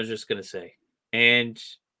 I was just gonna say, and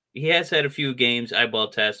he has had a few games eyeball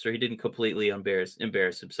tests where he didn't completely embarrass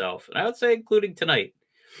himself, and I would say including tonight.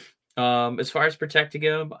 As far as protecting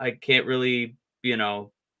him, I can't really,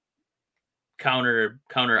 counter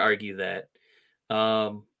argue that.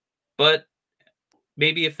 But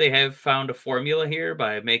maybe if they have found a formula here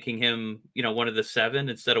by making him, one of the 7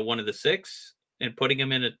 instead of one of the 6 and putting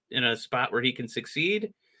him in a spot where he can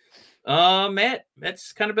succeed. Matt,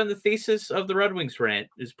 that's kind of been the thesis of the Red Wings rant,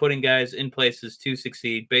 is putting guys in places to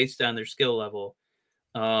succeed based on their skill level.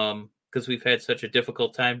 Because we've had such a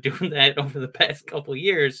difficult time doing that over the past couple of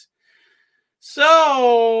years.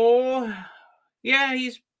 So, yeah,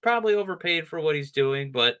 he's probably overpaid for what he's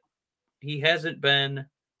doing, but he hasn't been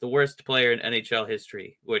the worst player in NHL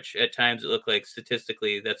history, which at times it looked like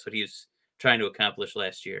statistically that's what he was trying to accomplish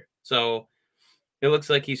last year. So it looks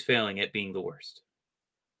like he's failing at being the worst.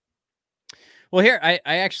 Well, here, I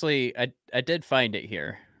actually did find it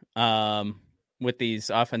here with these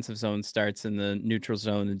offensive zone starts and the neutral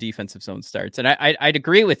zone and defensive zone starts. And I'd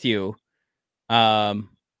agree with you in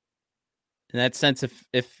that sense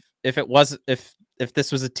if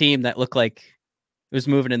this was a team that looked like it was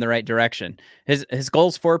moving in the right direction. His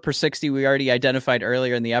goals for per 60, we already identified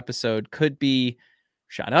earlier in the episode, could be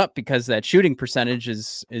shot up because that shooting percentage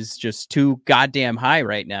is just too goddamn high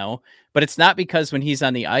right now. But it's not because when he's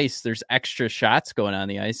on the ice, there's extra shots going on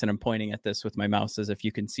the ice. And I'm pointing at this with my mouse as if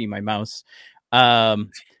you can see my mouse. But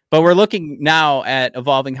we're looking now at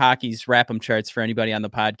Evolving Hockey's Wrap 'em charts for anybody on the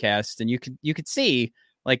podcast. And you could see,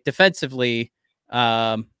 like, defensively,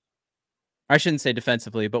 I shouldn't say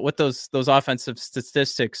defensively, but what those offensive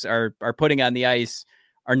statistics are putting on the ice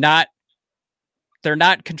they're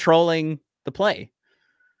not controlling the play.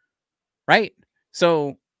 Right?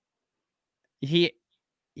 So he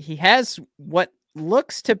has what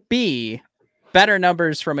looks to be better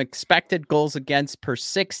numbers from expected goals against per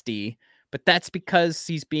 60, but that's because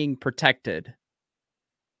he's being protected.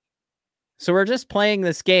 So we're just playing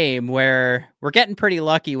this game where we're getting pretty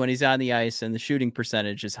lucky when he's on the ice and the shooting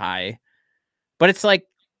percentage is high. But it's like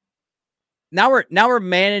now we're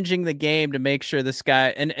managing the game to make sure this guy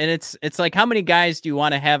and it's like, how many guys do you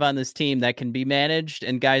want to have on this team that can be managed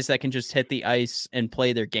and guys that can just hit the ice and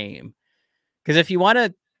play their game? Because if you want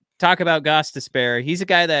to talk about Gostisbehere, he's a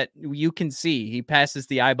guy that you can see he passes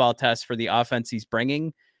the eyeball test for the offense he's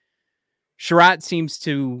bringing. Chiarot seems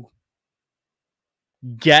to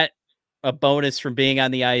get a bonus from being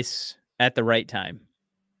on the ice at the right time.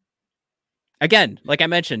 Again, like I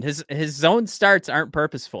mentioned, his zone starts aren't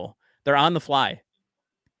purposeful. They're on the fly.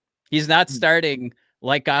 He's not starting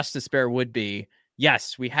like Gostisbehere would be.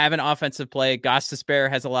 Yes, we have an offensive play. Gostisbehere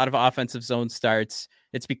has a lot of offensive zone starts.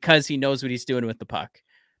 It's because he knows what he's doing with the puck.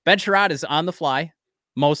 Ben Chiarot is on the fly.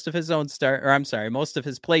 Most of his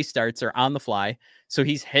play starts are on the fly. So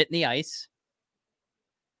he's hitting the ice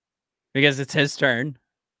because it's his turn.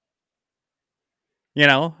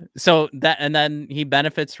 So that, and then he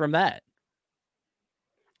benefits from that.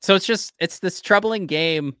 So it's this troubling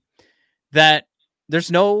game that there's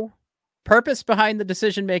no purpose behind the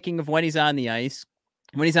decision-making of when he's on the ice.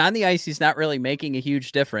 When he's on the ice, he's not really making a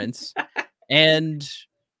huge difference. And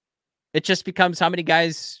it just becomes, how many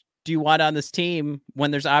guys do you want on this team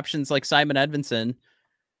when there's options like Simon Edvinsson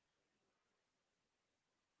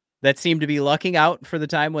that seem to be lucking out for the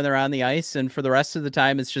time when they're on the ice, and for the rest of the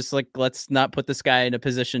time, it's just like, let's not put this guy in a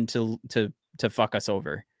position to fuck us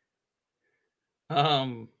over.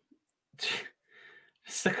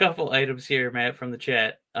 Just a couple items here, Matt, from the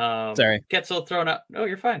chat. Sorry. Ketzel thrown out. No,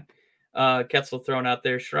 you're fine. Ketzel thrown out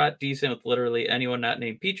there. Chiarot decent with literally anyone not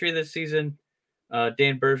named Petrie this season.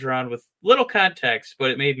 Dan Bergeron with little context,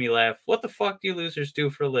 but it made me laugh. What the fuck do you losers do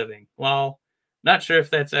for a living? Well, not sure if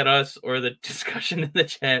that's at us or the discussion in the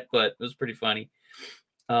chat, but it was pretty funny.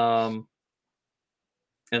 And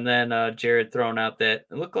then Jared thrown out that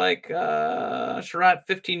it looked like Chiarot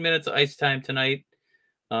 15 minutes of ice time tonight.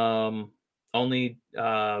 Only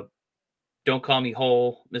Don't Call Me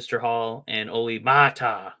Hole, Mr. Hall, and Oli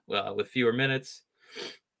Mata with fewer minutes.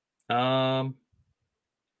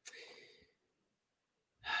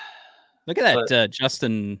 Look at that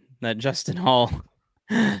Justin Hall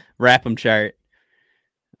Wrap 'em chart.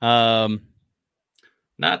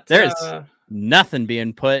 There's nothing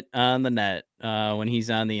being put on the net when he's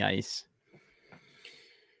on the ice.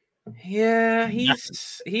 Yeah,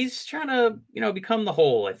 he's trying to, become the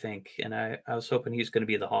Hole, I think, and I was hoping he's going to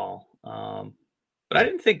be the Hall. But I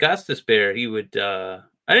didn't think Gostisbehere he would. I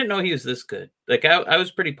didn't know he was this good. Like I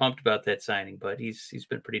was pretty pumped about that signing, but he's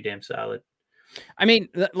been pretty damn solid. I mean,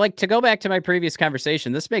 like, to go back to my previous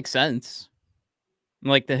conversation, this makes sense.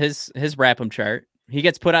 Like his Wrap 'em chart, he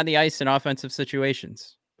gets put on the ice in offensive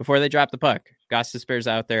situations before they drop the puck. Gostisbehere's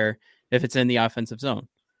out there if it's in the offensive zone.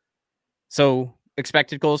 So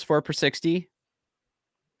expected goals for per 60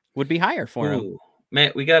 would be higher for him.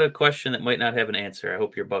 Matt, we got a question that might not have an answer. I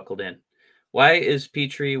hope you're buckled in. Why is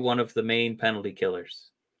Petrie one of the main penalty killers?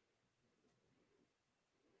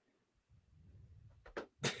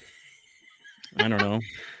 I don't know.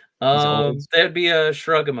 That would be a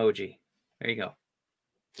shrug emoji. There you go.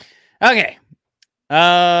 Okay.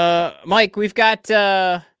 Mike, we've got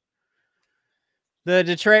the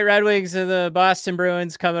Detroit Red Wings and the Boston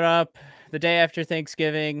Bruins coming up the day after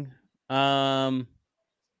Thanksgiving. And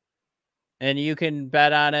you can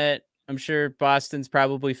bet on it. I'm sure Boston's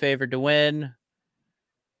probably favored to win.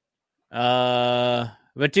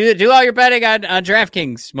 But do all your betting on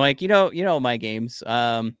DraftKings, Mike. You know my games.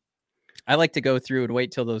 I like to go through and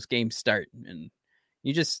wait till those games start, and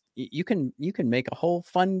you can make a whole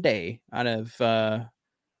fun day out of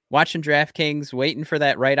watching DraftKings, waiting for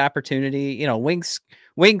that right opportunity. You know, Wings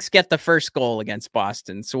get the first goal against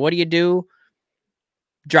Boston. So what do?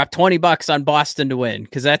 Drop $20 on Boston to win,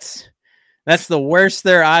 because that's the worst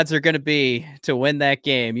their odds are going to be to win that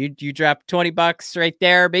game. You drop $20 right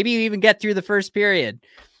there. Maybe you even get through the first period.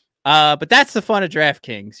 But that's the fun of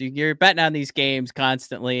DraftKings. You're betting on these games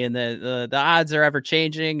constantly, and the odds are ever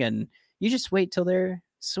changing, and you just wait till they're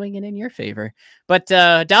swinging in your favor. But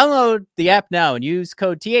download the app now and use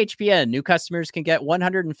code THPN. New customers can get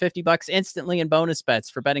 $150 instantly in bonus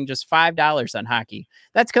bets for betting just $5 on hockey.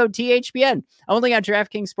 That's code THPN. Only on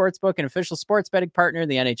DraftKings Sportsbook, an official sports betting partner in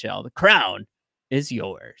the NHL. The crown is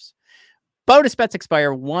yours. Bonus bets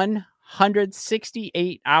expire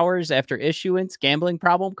 168 hours after issuance. Gambling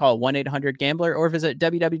problem? Call 1-800-GAMBLER or visit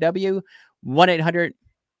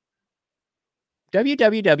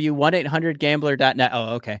www.1800gambler.net.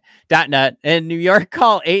 Oh, okay. .net. In New York,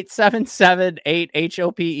 call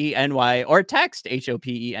 877-8-HOPENY or text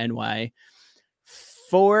HOPENY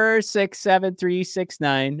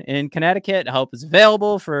 467-369. In Connecticut, help is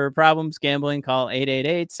available for problems gambling. Call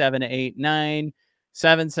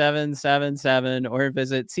 888-789-7777 or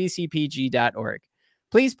visit ccpg.org.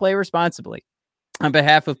 Please play responsibly. On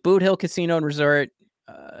behalf of Boot Hill Casino and Resort,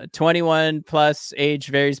 21 plus, age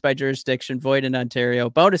varies by jurisdiction, void in Ontario.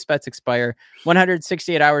 Bonus bets expire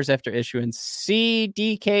 168 hours after issuance.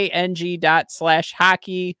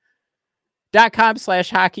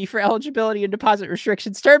 cdkng.com/hockey for eligibility and deposit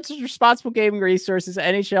restrictions, terms and responsible gaming resources.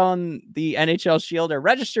 NHL and the NHL Shield are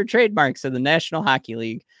registered trademarks of the National Hockey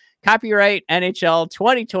League. Copyright NHL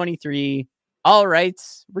 2023. All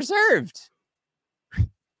rights reserved.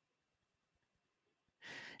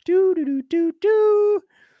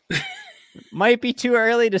 Might be too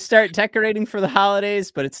early to start decorating for the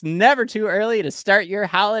holidays, but it's never too early to start your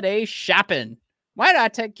holiday shopping. Why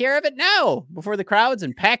not take care of it now before the crowds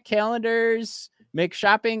and packed calendars make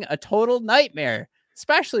shopping a total nightmare,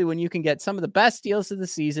 especially when you can get some of the best deals of the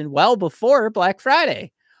season well before Black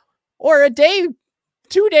Friday or 2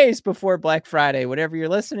 days before Black Friday, whenever you're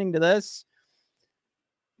listening to this.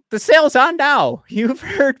 The sale's on now. You've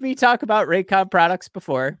heard me talk about Raycon products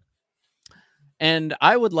before, and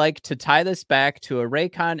I would like to tie this back to a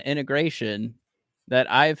Raycon integration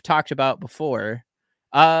that I've talked about before,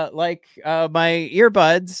 like my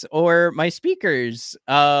earbuds or my speakers.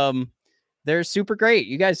 They're super great.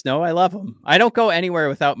 You guys know I love them. I don't go anywhere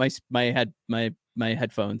without my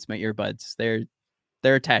headphones, my earbuds. They're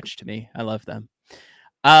attached to me. I love them.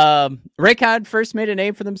 Raycon first made a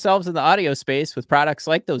name for themselves in the audio space with products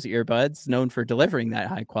like those earbuds, known for delivering that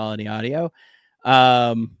high quality audio.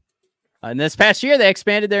 And this past year, they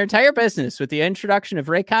expanded their entire business with the introduction of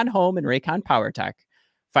Raycon Home and Raycon PowerTech.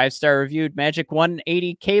 5-star reviewed Magic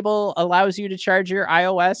 180 cable allows you to charge your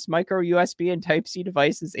iOS, micro USB, and Type-C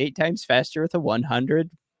devices 8 times faster with a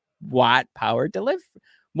 100-watt power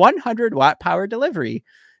delivery.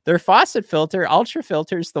 Their faucet filter ultra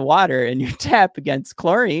filters the water in your tap against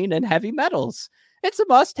chlorine and heavy metals. It's a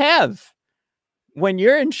must-have when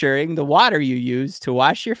you're ensuring the water you use to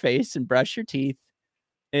wash your face and brush your teeth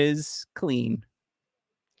is clean.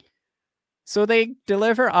 So they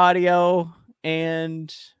deliver audio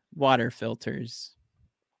and water filters.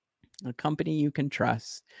 A company you can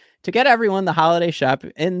trust. To get everyone this holiday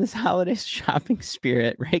shopping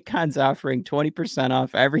spirit, Raycon's offering 20%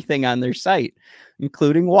 off everything on their site,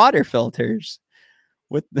 including water filters,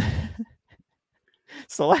 with the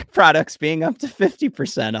select products being up to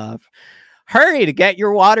 50% off. Hurry to get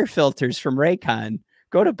your water filters from Raycon.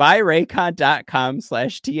 Go to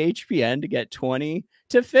buyraycon.com/THPN to get 20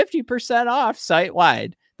 to 50% off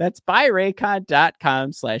site-wide. That's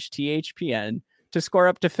buyraycon.com/THPN. to score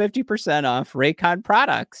up to 50% off Raycon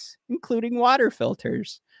products, including water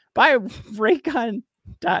filters. Buy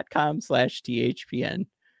Raycon.com/THPN.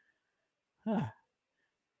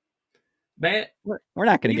 Man, we're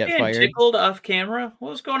not going to get fired. Tickled off camera? What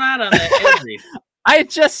was going on that ad read? I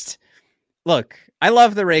just look. I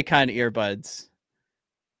love the Raycon earbuds.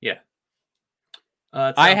 Yeah.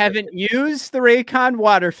 I haven't used the Raycon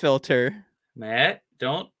water filter. Matt,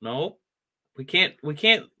 no. We can't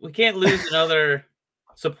lose another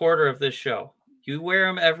supporter of this show. You wear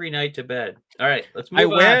them every night to bed. All right, let's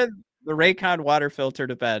move on. I wear the Raycon water filter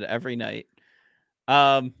to bed every night.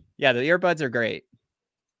 Yeah, the earbuds are great.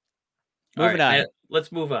 Moving on. Matt,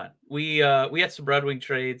 let's move on. We had some Red Wing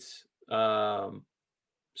trades, some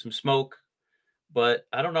smoke, but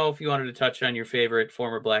I don't know if you wanted to touch on your favorite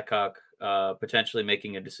former Blackhawk potentially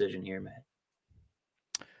making a decision here, Matt.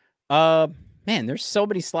 Man, there's so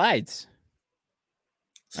many slides.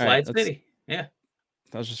 Slide City. Yeah.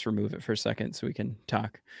 I'll just remove it for a second so we can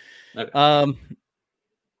talk. Okay.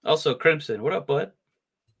 Also, Crimson, what up, bud?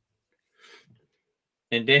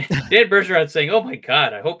 And Dan Bergeron saying, "Oh my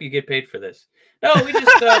God, I hope you get paid for this." No, we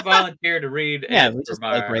just volunteered to read from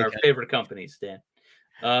our favorite companies, Dan.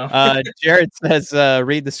 Jared says,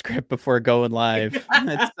 "Read the script before going live."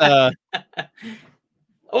 It's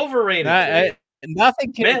overrated.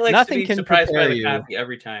 Nothing can surprised by prepare the you. copy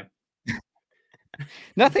every time.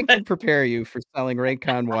 Nothing can prepare you for selling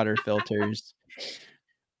Raycon water filters.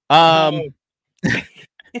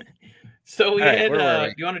 So we had.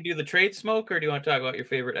 Do you want to do the trade smoke, or do you want to talk about your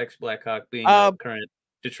favorite ex-Blackhawk being the current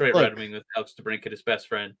Detroit Red Wing with Alex DeBrincat, his best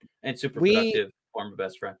friend, and super productive former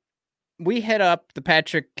best friend? We hit up the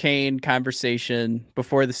Patrick Kane conversation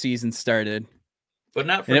before the season started, but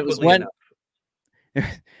not frequently. And it was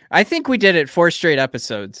when I think we did it 4 straight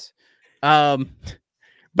episodes.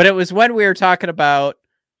 But it was when we were talking about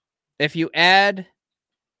if you add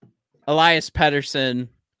Elias Pettersson,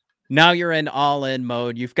 now you're in all-in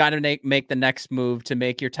mode. You've got to make the next move to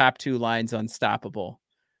make your top 2 lines unstoppable.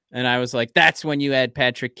 And I was like, that's when you add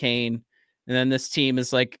Patrick Kane. And then this team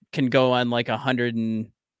is like, can go on like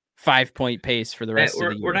 105-point pace for the rest of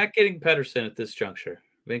the year. We're not getting Pettersson at this juncture.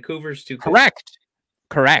 Vancouver's too good.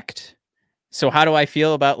 Correct. So how do I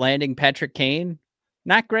feel about landing Patrick Kane?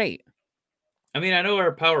 Not great. I mean, I know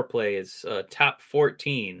our power play is top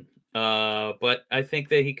 14, but I think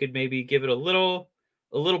that he could maybe give it a little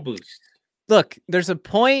boost. Look, there's a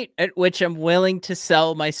point at which I'm willing to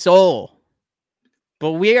sell my soul,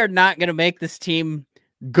 but we are not going to make this team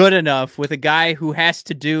good enough with a guy who has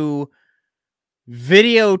to do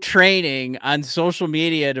video training on social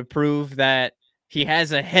media to prove that he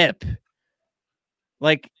has a hip.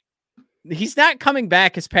 Like, he's not coming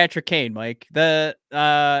back as Patrick Kane, Mike.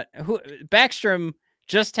 Backstrom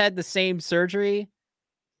just had the same surgery,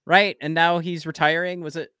 right? And now he's retiring.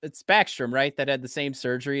 It's Backstrom, right? That had the same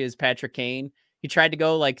surgery as Patrick Kane. He tried to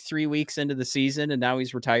go like 3 weeks into the season and now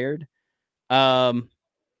he's retired.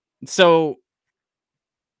 So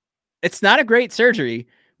it's not a great surgery.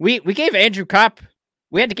 We gave Andrew Kopp,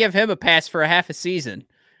 we had to give him a pass for a half a season.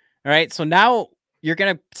 All right. So now you're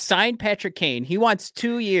going to sign Patrick Kane. He wants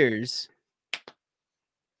 2 years.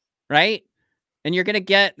 Right? And you're going to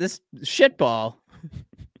get this shitball,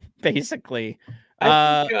 basically.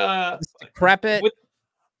 I think, decrepit,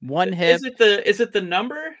 one hip. Is it the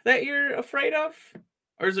number that you're afraid of?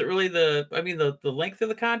 Or is it really the length of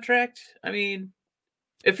the contract? I mean,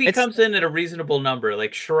 if he comes in at a reasonable number,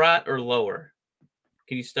 like Sherratt or lower,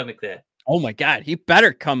 can you stomach that? Oh my God. He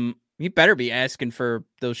better be asking for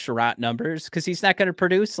those Sherratt numbers because he's not going to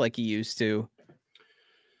produce like he used to.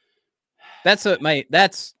 That's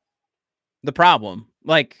the problem.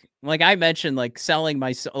 Like I mentioned, like selling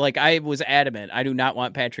like I was adamant. I do not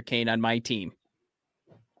want Patrick Kane on my team.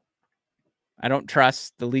 I don't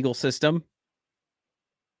trust the legal system.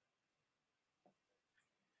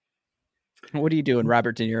 What are you doing,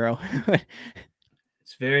 Robert De Niro?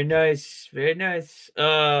 It's very nice. Very nice.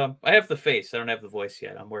 I have the face. I don't have the voice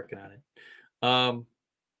yet. I'm working on it.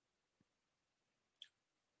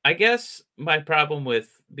 I guess my problem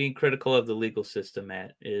with being critical of the legal system,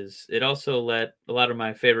 Matt, is it also let a lot of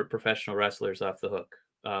my favorite professional wrestlers off the hook.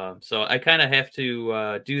 So I kind of have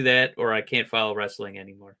to do that or I can't follow wrestling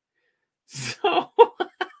anymore. So,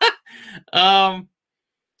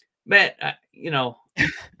 Matt,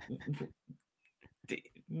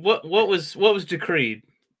 what was decreed?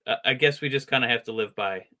 I guess we just kind of have to live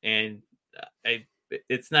by. And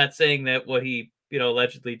it's not saying that what he,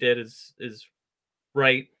 allegedly did is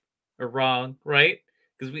right or wrong, right?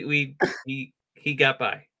 Because he got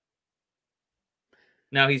by.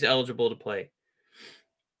 Now he's eligible to play.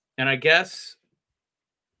 And I guess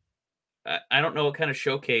I don't know what kind of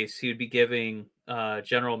showcase he would be giving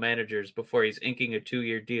general managers before he's inking a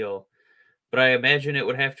 2-year deal, but I imagine it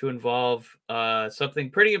would have to involve something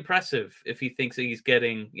pretty impressive if he thinks that he's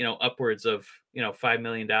getting, upwards of, $5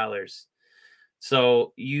 million.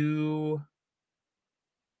 So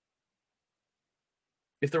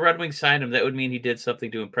If the Red Wings signed him, that would mean he did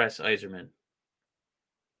something to impress Yzerman.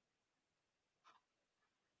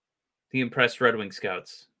 He impressed Red Wing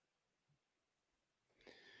scouts.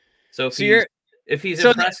 So if he's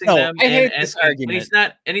impressing them, I hate this argument.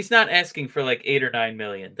 He's not asking for like 8 or 9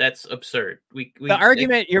 million. That's absurd. The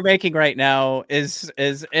argument you're making right now is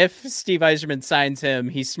if Steve Yzerman signs him,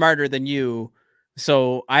 he's smarter than you,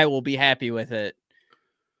 so I will be happy with it.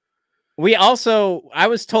 I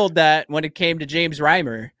was told that when it came to James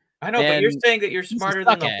Reimer. I know, but you're saying that you're smarter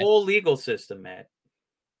than the whole legal system, Matt.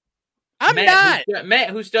 I'm not.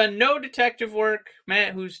 Matt, who's done no detective work,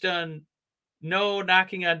 Matt, who's done no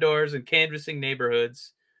knocking on doors and canvassing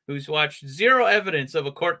neighborhoods, who's watched zero evidence of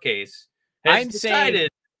a court case, has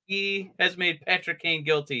decided he has made Patrick Kane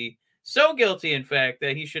guilty. So guilty, in fact,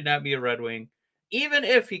 that he should not be a Red Wing, even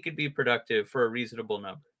if he could be productive for a reasonable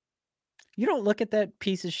number. You don't look at that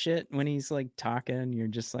piece of shit when he's like talking. You're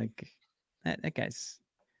just like, that guy's.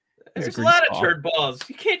 There's a lot of turd balls.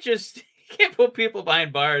 You can't put people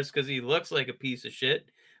behind bars because he looks like a piece of shit.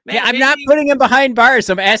 Man, yeah, I'm not putting him behind bars.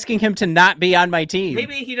 I'm asking him to not be on my team.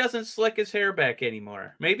 Maybe he doesn't slick his hair back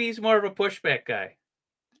anymore. Maybe he's more of a pushback guy.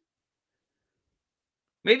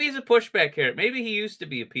 Maybe he's a pushback hair. Maybe he used to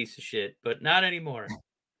be a piece of shit, but not anymore.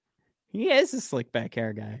 He is a slick back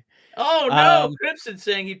hair guy. Oh, no. Crimson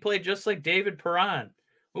saying he played just like David Perron.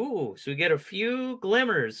 Ooh, so we get a few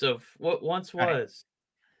glimmers of what once was. Right.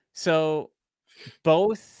 So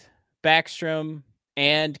both Backstrom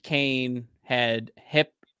and Kane had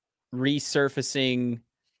hip resurfacing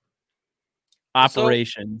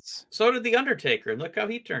operations. So did the Undertaker, and look how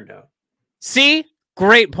he turned out. See?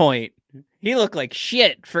 Great point. He looked like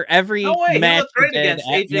shit for every match. He looked great against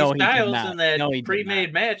AJ Styles in that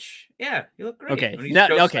pre-made match. Yeah, he looked great. Okay,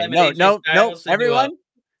 no. Everyone,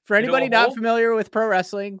 for anybody not familiar with pro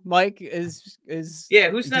wrestling, Mike is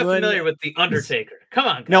who's not familiar with the Undertaker? Come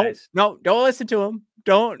on, guys. No, don't listen to him.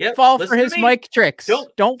 Don't fall for his mic tricks.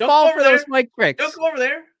 Don't fall for those mic tricks. Don't go over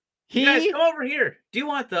there. You guys, come over here. Do you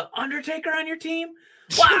want the Undertaker on your team?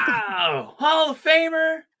 Wow, Hall of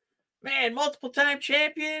Famer. Man, multiple-time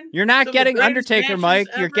champion. You're not getting Undertaker, Mike.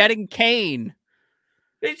 You're getting Kane.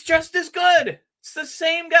 It's just as good. It's the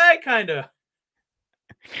same guy, kind of.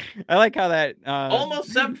 I like how that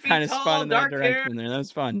almost 7 feet kind of tall, spun in that direction there. That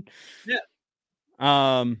was fun.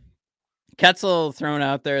 Yeah. Ketzel thrown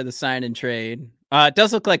out there the sign and trade. It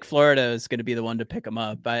does look like Florida is going to be the one to pick him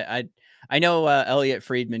up. I know Elliot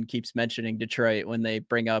Friedman keeps mentioning Detroit when they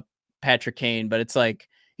bring up Patrick Kane, but it's like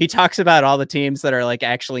he talks about all the teams that are like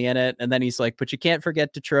actually in it, and then he's like, but you can't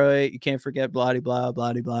forget Detroit, you can't forget blah blah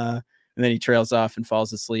blah blah, and then he trails off and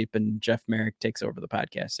falls asleep, and Jeff Merrick takes over the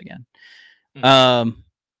podcast again.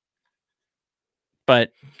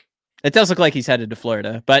 But it does look like he's headed to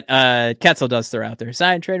Florida. But Ketzel does throw out there,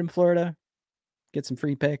 sign, trade him Florida, get some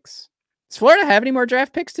free picks. Does Florida have any more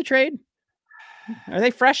draft picks to trade? Are they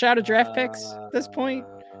fresh out of draft picks at this point?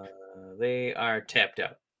 They are tapped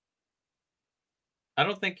out. I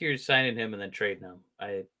don't think you're signing him and then trading him.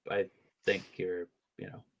 I think you're,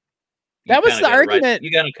 that was the argument.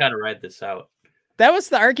 You got to kind of ride this out. That was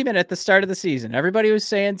the argument at the start of the season. Everybody was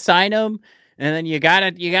saying sign him, and then you got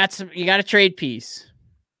a trade piece.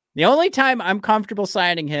 The only time I'm comfortable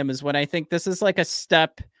signing him is when I think this is like a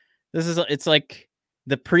step. It's like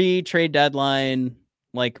the pre-trade deadline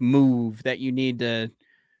like move that you need to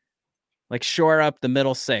like shore up the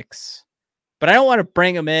middle six. But I don't want to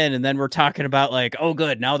bring him in and then we're talking about like, oh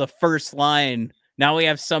good, now the first line, now we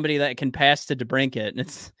have somebody that can pass to DeBrincat. And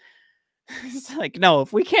it's like, no,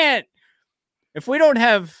 if we don't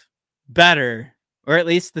have better or at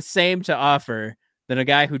least the same to offer than a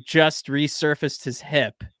guy who just resurfaced his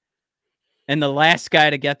hip, and the last guy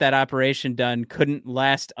to get that operation done couldn't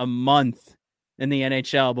last a month in the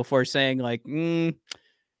NHL before saying like,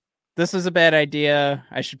 this is a bad idea.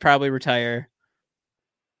 I should probably retire.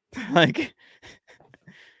 Like,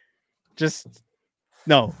 just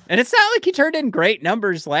no. And it's not like he turned in great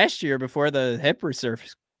numbers last year before the hip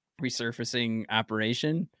resurfacing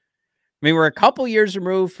operation. I mean, we're a couple years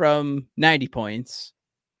removed from 90 points,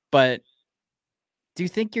 but do you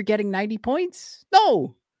think you're getting 90 points?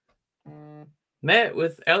 No. Matt,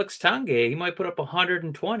 with Alex Tanguay, he might put up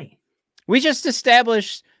 120. We just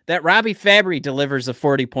established that Robbie Fabry delivers a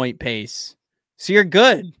 40-point pace. So you're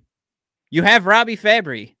good. You have Robbie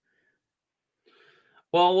Fabry.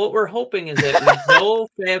 Well, what we're hoping is that we know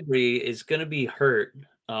Fabry is going to be hurt.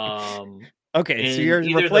 Okay, so you're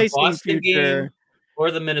replacing the future game or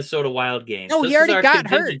the Minnesota Wild game. No, he already got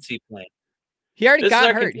hurt. Plan. He already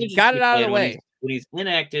got hurt. He got it out of the way. When he's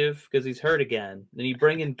inactive because he's hurt again, then you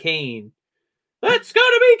bring in Kane. That's got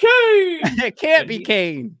to be Kane. It can't be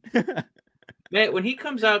Kane. Matt, when he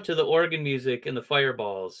comes out to the organ music and the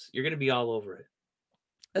fireballs, you're gonna be all over it.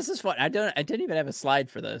 This is fun. I didn't even have a slide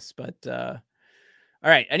for this, but all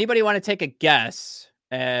right. Anybody want to take a guess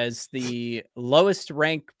as the lowest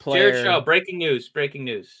ranked player? Jared Shaw, breaking news.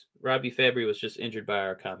 Robbie Fabry was just injured by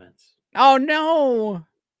our comments. Oh no.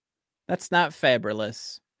 That's not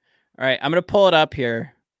fabulous. All right, I'm gonna pull it up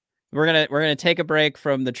here. We're gonna take a break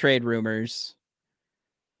from the trade rumors.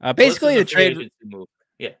 Basically the trade move.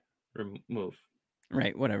 Yeah, remove.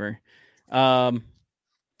 Right, whatever.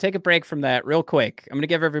 Take a break from that real quick. I'm gonna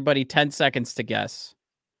give everybody 10 seconds to guess.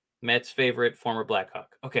 Matt's favorite former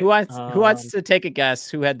Blackhawk. Okay. Who wants to take a guess?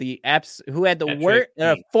 Who had the worst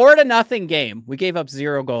 4-0 game? We gave up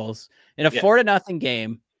 0 goals in a 4-0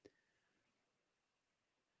 game.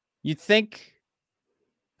 You'd think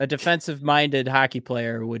a defensive-minded hockey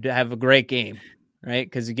player would have a great game, right?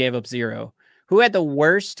 Because he gave up 0. Who had the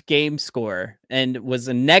worst game score and was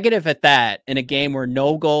a negative at that in a game where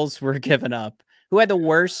no goals were given up? Who had the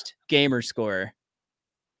worst gamer score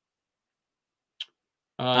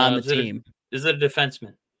on the team? Is it a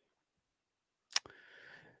defenseman?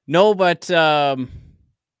 No, but I'll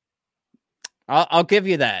give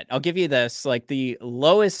you that. I'll give you this. Like the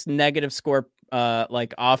lowest negative score,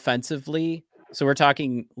 like offensively. So we're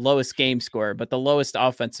talking lowest game score, but the lowest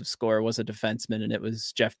offensive score was a defenseman, and it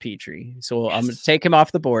was Jeff Petrie. So I'm going to take him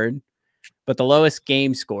off the board. But the lowest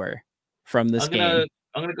game score from this game.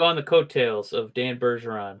 I'm going to go on the coattails of Dan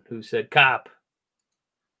Bergeron, who said cop.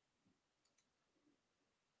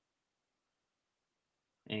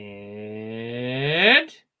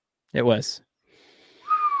 And it was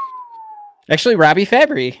actually Robbie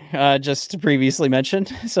Fabry, just previously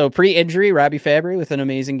mentioned. So pre-injury, Robbie Fabry with an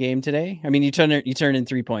amazing game today. I mean, you turn in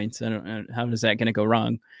 3 points. I don't know, how is that going to go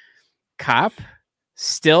wrong? Cop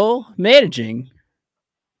still managing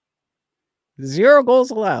 0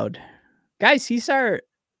 goals allowed. Guys, he's our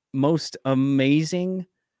most amazing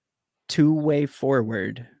two-way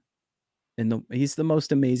forward he's the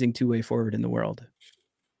most amazing two-way forward in the world.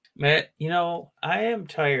 Matt, I am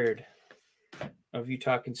tired of you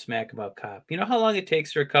talking smack about Cop. You know how long it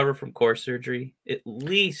takes to recover from core surgery? At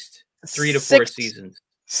least 3 to 4 seasons.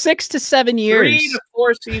 6 to 7 years. 3 to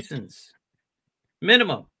 4 seasons.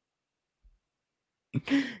 Minimum.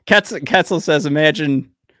 Ketzel says, imagine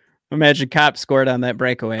Cop scored on that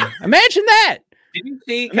breakaway. Imagine that. Did you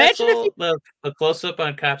see the close-up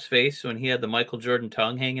on Cop's face when he had the Michael Jordan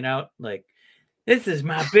tongue hanging out? Like, this is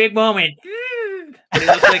my big moment. But he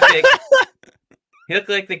looked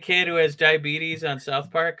like the kid who has diabetes on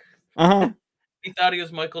South Park. Uh-huh. He thought he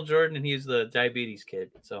was Michael Jordan, and he's the diabetes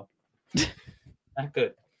kid. So, not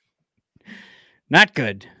good. Not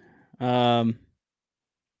good. I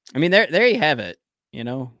mean, there you have it.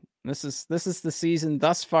 This is the season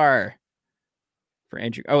thus far for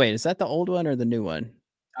Andrew. Oh wait, is that the old one or the new one?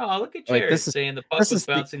 Oh, look at Jared saying the puck was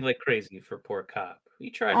bouncing like crazy for poor Cop. He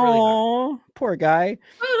tried really hard. Poor guy.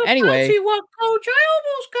 Anyway, coach, I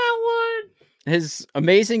almost got one. His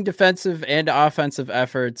amazing defensive and offensive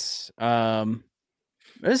efforts. This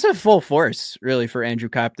is a full force, really, for Andrew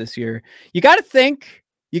Copp this year. You got to think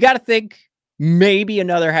maybe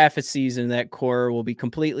another half a season that core will be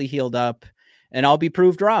completely healed up, and I'll be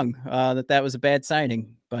proved wrong that was a bad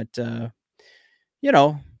signing. But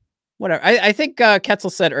whatever. I think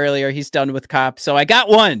Ketzel said earlier he's done with Copp, so I got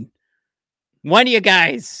one. One of you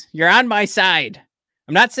guys, you're on my side.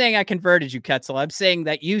 I'm not saying I converted you, Ketzel. I'm saying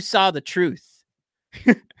that you saw the truth.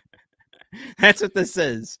 That's what this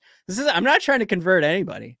is. I'm not trying to convert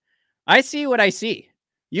anybody. I see what I see.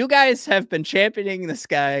 You guys have been championing this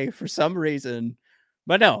guy for some reason,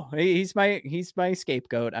 but no, he's my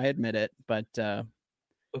scapegoat. I admit it. But well,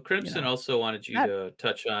 Crimson also wanted you to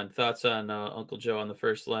touch on thoughts on Uncle Joe on the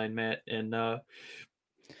first line, Matt, and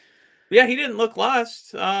yeah, he didn't look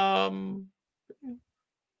lost. He's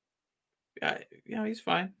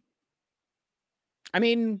fine. I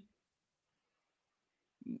mean,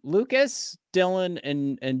 Lucas, Dylan,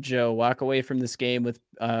 and Joe walk away from this game with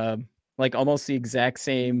like almost the exact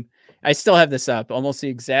same. I still have this up. Almost the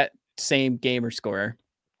exact same gamer score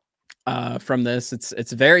from this.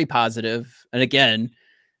 It's very positive. And again,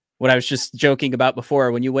 what I was just joking about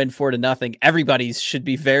before, when you win 4-0, everybody should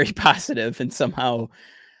be very positive, and somehow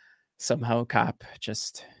Cop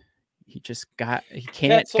he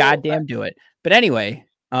can't goddamn do it. But anyway,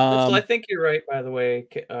 I think you're right, by the way.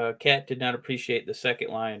 Cat did not appreciate the second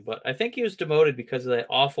line, but I think he was demoted because of that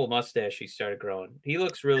awful mustache he started growing. He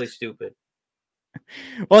looks really stupid.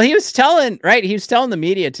 Well, he was telling the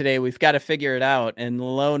media today, we've got to figure it out. And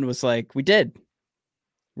Malone was like, we did.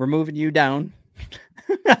 We're moving you down.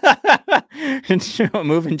 And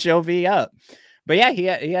moving Joe V up. But yeah, he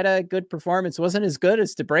had a good performance. Wasn't as good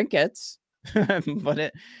as DeBrincat's, but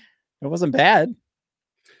it wasn't bad.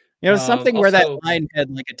 It was something where that line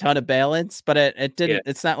had like a ton of balance, but it didn't. Yeah.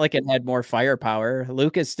 It's not like it had more firepower.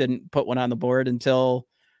 Lucas didn't put one on the board until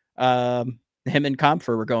him and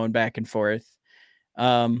Compher were going back and forth.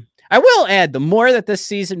 I will add, the more that this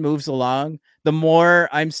season moves along, the more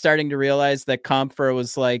I'm starting to realize that Compher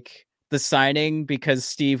was like the signing because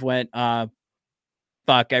Steve went,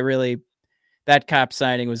 fuck, that Cop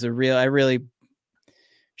signing was I really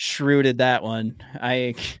shrewded that one.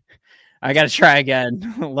 I got to try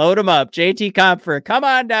again. Load him up. JT Compher, come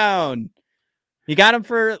on down. You got him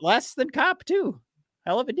for less than Cop too.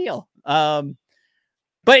 Hell of a deal. But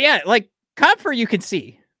yeah, like Compher, you can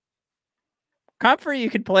see. Compher, you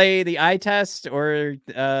could play the eye test or,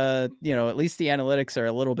 at least the analytics are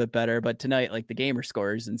a little bit better. But tonight, like the gamer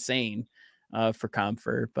score is insane for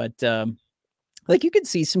Compher. But like you can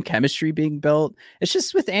see some chemistry being built. It's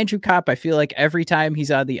just with Andrew Kopp, I feel like every time he's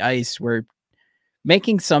on the ice, we're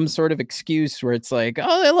making some sort of excuse where it's like,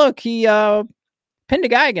 oh, look, he pinned a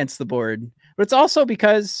guy against the board. But it's also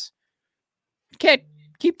because you can't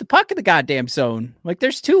keep the puck in the goddamn zone. Like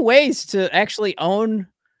there's two ways to actually own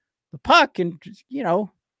the puck. And,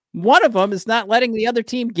 one of them is not letting the other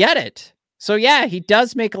team get it. So yeah, he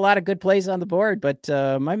does make a lot of good plays on the board, but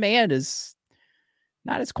my man is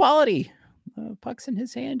not as quality. Puck's in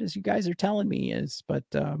his hand, as you guys are telling me is, but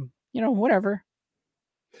whatever.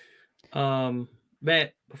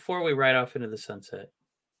 Matt, before we ride off into the sunset.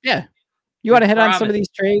 Yeah. You want to hit on some of these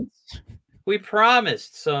trades? We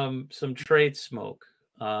promised some trade smoke.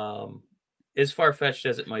 As far-fetched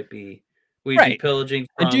as it might be, we'd be pillaging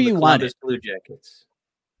from the Columbus Blue Jackets.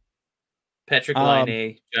 Patrick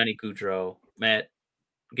Laine, Johnny Gaudreau. Matt,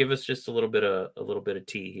 give us just a little bit of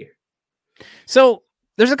tea here. So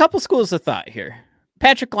there's a couple schools of thought here.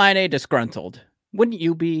 Patrick Laine disgruntled. Wouldn't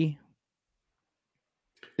you be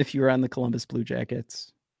if you were on the Columbus Blue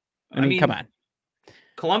Jackets? I mean, come on.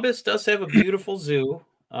 Columbus does have a beautiful zoo.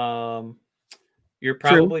 You're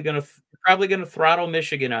probably gonna throttle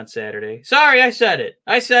Michigan on Saturday. Sorry, I said it,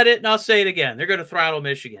 and I'll say it again. They're gonna throttle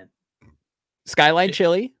Michigan. Skyline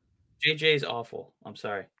chili. JJ's awful. I'm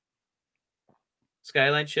sorry.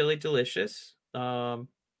 Skyline chili, delicious.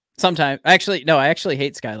 Sometimes, actually, no, I actually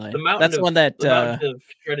hate Skyline. That's the one that the mountain of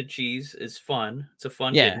shredded cheese is fun. It's a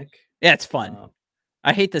fun gimmick. Yeah, it's fun.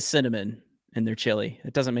 I hate the cinnamon in their chili.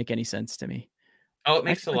 It doesn't make any sense to me. Oh, it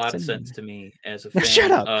makes a lot of sense to me as a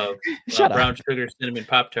fan of brown sugar cinnamon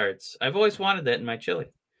Pop-Tarts. I've always wanted that in my chili.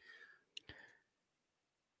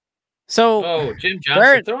 So, Jim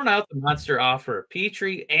Johnson throwing out the monster offer.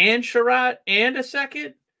 Petrie and Sherratt and a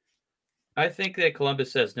second. I think that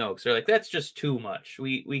Columbus says no because they're like, that's just too much.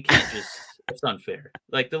 We can't just. It's unfair.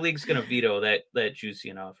 Like the league's gonna veto that juicy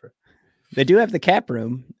an offer. They do have the cap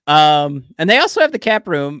room, and they also have the cap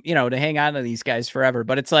room, to hang on to these guys forever.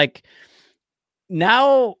 But it's like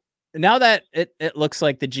now that it looks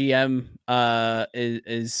like the GM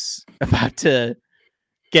is about to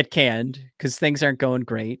get canned because things aren't going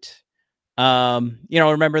great.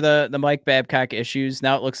 Remember the Mike Babcock issues.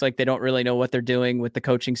 Now it looks like they don't really know what they're doing with the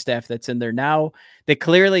coaching staff that's in there now. They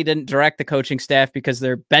clearly didn't direct the coaching staff because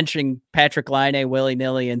they're benching Patrick Laine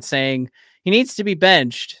willy-nilly and saying he needs to be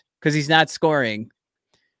benched because he's not scoring.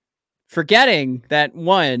 Forgetting that,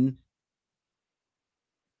 one,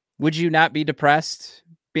 would you not be depressed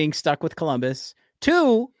being stuck with Columbus?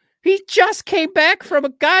 Two, he just came back from a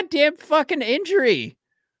goddamn fucking injury.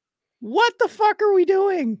 What the fuck are we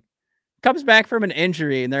doing? Comes back from an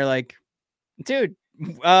injury and they're like, dude,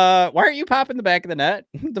 why aren't you popping the back of the net?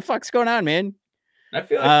 What the fuck's going on, man? I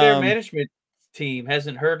feel like their management team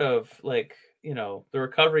hasn't heard of the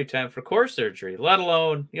recovery time for core surgery, let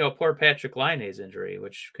alone, poor Patrick Laine's injury,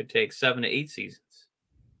 which could take 7 to 8 seasons.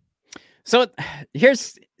 So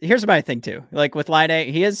here's my thing too. Like with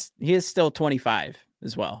Laine, he is still 25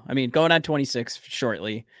 as well. I mean, going on 26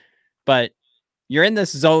 shortly, but you're in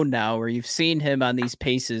this zone now where you've seen him on these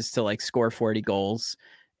paces to score 40 goals,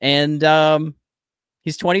 and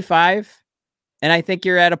he's 25. And I think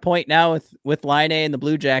you're at a point now with Laine and the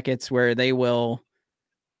Blue Jackets where they will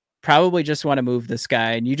probably just want to move this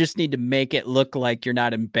guy, and you just need to make it look like you're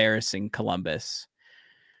not embarrassing Columbus.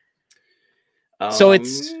 So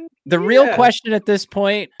it's the real question at this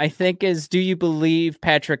point, I think, is do you believe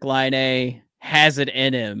Patrick Laine has it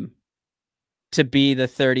in him to be the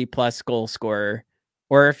 30-plus goal scorer?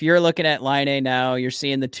 Or if you're looking at Laine now, you're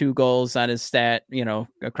seeing the 2 goals on his stat,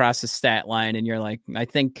 across his stat line, and you're like, I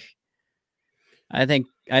think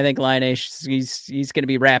Laine, he's going to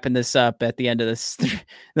be wrapping this up at the end of this,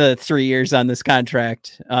 the 3 years on this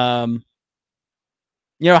contract.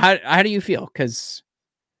 how do you feel? Because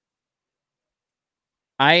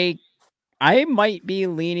I might be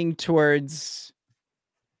leaning towards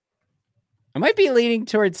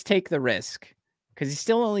take the risk because he's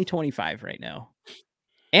still only 25 right now,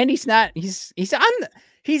 and he's on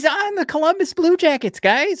the Columbus Blue Jackets,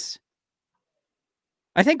 guys.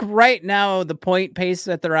 I think right now the point pace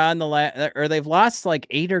that they're on they've lost like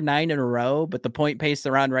 8 or 9 in a row, but the point pace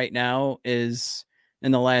they're on right now is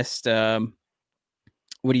in the last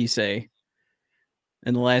what do you say?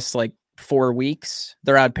 In the last like 4 weeks,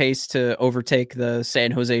 they're on pace to overtake the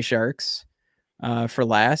San Jose Sharks for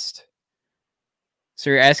last. So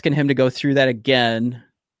you're asking him to go through that again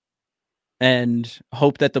and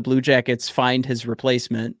hope that the Blue Jackets find his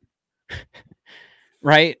replacement,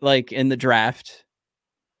 right? Like in the draft.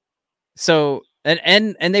 So,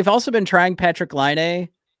 and they've also been trying Patrick Laine.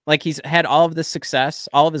 Like he's had all of this success,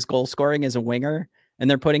 all of his goal scoring as a winger, and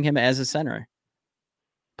they're putting him as a center.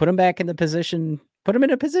 Put him back in the position. Put him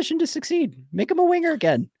in a position to succeed. Make him a winger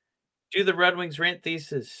again. Do the Red Wings rant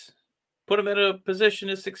thesis. Put him in a position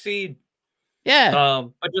to succeed. Yeah.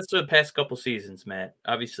 But just the past couple seasons, Matt.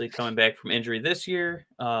 Obviously coming back from injury this year.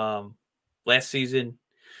 Last season,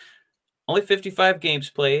 only 55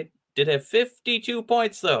 games played. Did have 52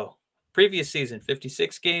 points though. Previous season,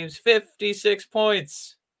 56 games, 56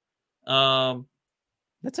 points.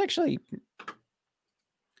 That's actually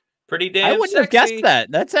pretty damn I wouldn't sexy. have guessed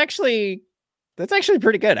that. That's actually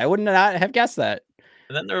pretty good. I would not have guessed that.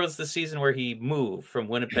 And then there was the season where he moved from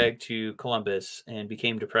Winnipeg to Columbus and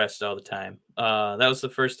became depressed all the time. That was the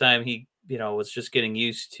first time he, was just getting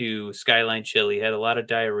used to Skyline Chili. Had a lot of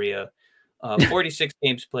diarrhea. 46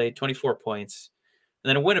 games played, 24 points. And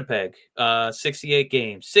then in Winnipeg, 68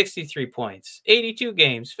 games, 63 points, 82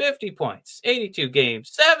 games, 50 points, 82 games,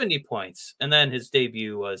 70 points. And then his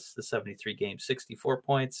debut was the 73 games, 64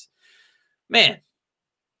 points. Man,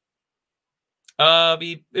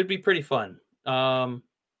 it'd be pretty fun. I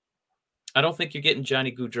don't think you're getting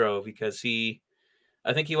Johnny Gaudreau because I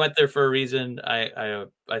think he went there for a reason. I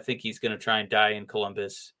think he's going to try and die in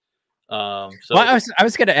Columbus. I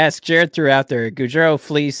was going to ask. Jared threw out there Gaudreau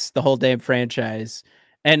fleeced the whole damn franchise,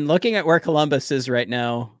 and looking at where Columbus is right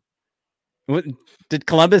now, did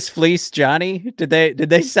Columbus fleece Johnny? Did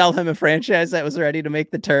they sell him a franchise that was ready to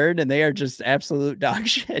make the turn, and they are just absolute dog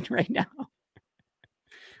shit right now?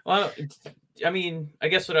 Well, I mean, I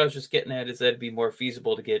guess what I was just getting at is that it'd be more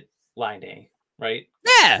feasible to get Laine, right?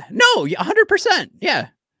 Yeah, no, 100%. Yeah.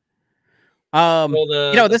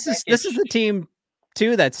 This is the team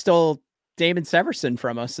too that stole Damon Severson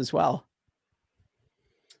from us as well.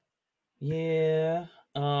 Yeah.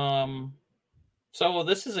 So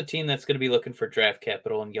this is a team that's going to be looking for draft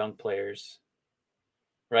capital and young players,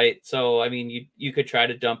 right? So I mean, you could try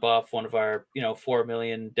to dump off one of our $4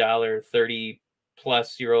 million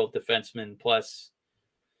 30-plus-year-old defensemen plus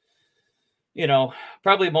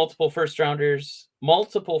probably multiple first rounders,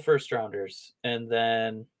 and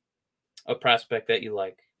then a prospect that you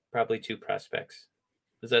like, probably 2 prospects.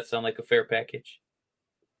 Does that sound like a fair package?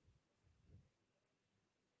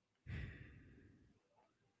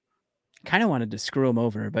 Kind of wanted to screw him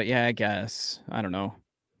over, but yeah, I guess. I don't know.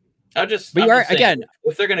 I'm just saying, again,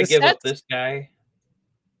 if they're going to give up this guy,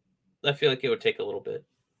 I feel like it would take a little bit.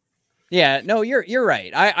 Yeah, no, you're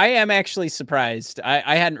right. I am actually surprised.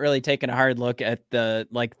 I hadn't really taken a hard look at the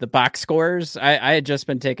box scores. I had just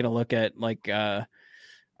been taking a look at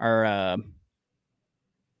our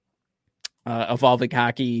Evolving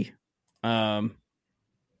Hockey wrap-em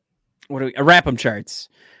charts.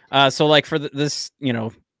 So like for this,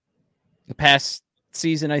 the past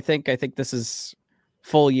season, I think this is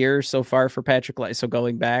full year so far for Patrick Laine. So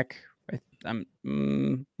going back,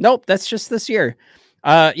 nope, that's just this year.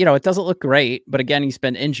 It doesn't look great, but again, he's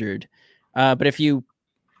been injured. But if you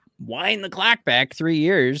wind the clock back 3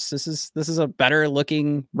 years, this is a better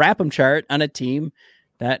looking wrap-em chart on a team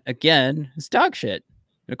that again is dog shit.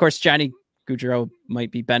 And of course, Johnny Gaudreau might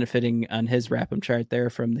be benefiting on his wrap-em chart there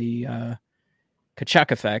from the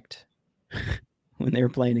Tkachuk effect when they were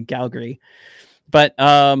playing in Calgary. But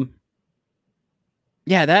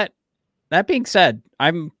yeah, that being said,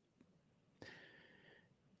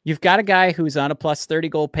 you've got a guy who's on a plus 30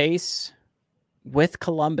 goal pace with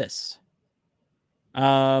Columbus.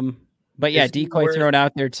 But yeah, decoy thrown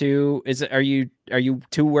out there too. Are you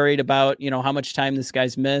too worried about, how much time this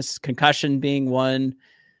guy's missed? Concussion being one.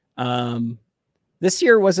 This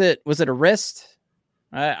year, was it a wrist?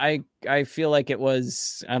 I feel like it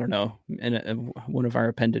was, I don't know, in one of our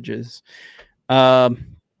appendages.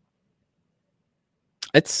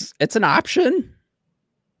 It's an option,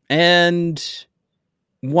 and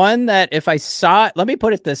one that if I saw it, let me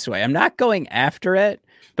put it this way. I'm not going after it,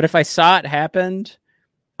 But if I saw it happened,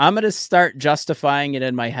 I'm going to start justifying it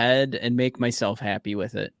in my head and make myself happy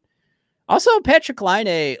with it. Also, Patrik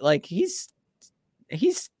Laine, like he's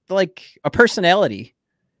like a personality.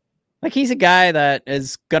 Like he's a guy that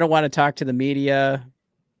is going to want to talk to the media.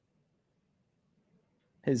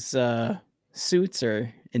 His suits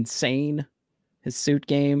are insane. His suit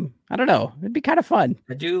game. I don't know. It'd be kind of fun.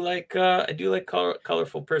 I do like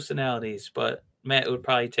colorful personalities, but Matt would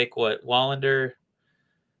probably take what? Wallander,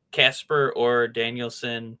 Casper, or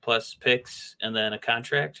Danielson plus picks and then a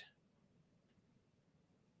contract.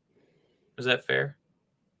 Is that fair?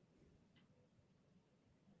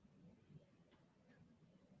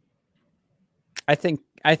 I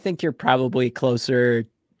think you're probably closer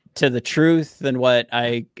to the truth than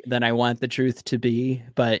I want the truth to be.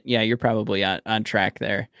 But yeah, you're probably on track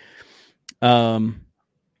there.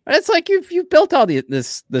 It's like you've built all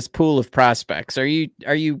this pool of prospects. Are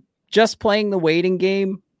you just playing the waiting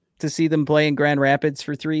game to see them play in Grand Rapids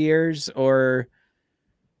for 3 years, or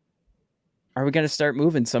are we going to start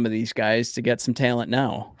moving some of these guys to get some talent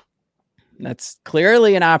now? That's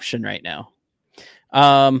clearly an option right now.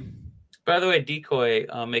 By the way, Decoy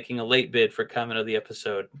making a late bid for comment of the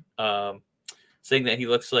episode, saying that he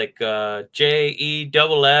looks like JEFFJARRET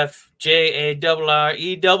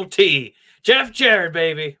Jeff Jarrett,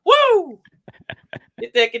 baby. Woo!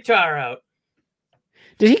 Get that guitar out.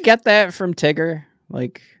 Did he get that from Tigger?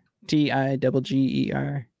 Like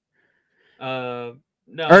TIGGER? No.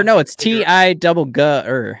 Or no, it's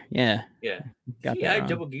TIGGER. Yeah. Yeah. Got that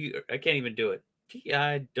wrong. I can't even do it.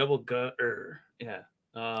 TIGGER. Yeah.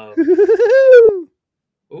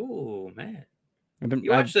 Ooh, man.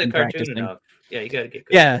 You watch the cartoon enough. Yeah, you got to get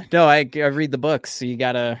good. Yeah, no, I read the books, so you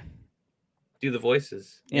got to do the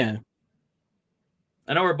voices. Yeah.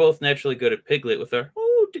 I know we're both naturally good at Piglet with our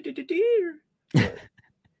dear.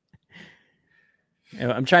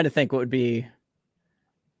 I'm trying to think what would be.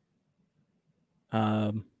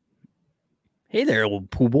 Hey there, old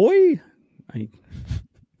poo boy.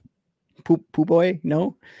 Poo boy?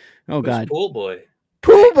 No. Oh God. Pool boy.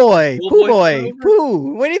 Pooh boy. Pooh boy.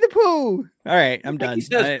 Pooh. Winnie the Pooh. All right, I'm done. He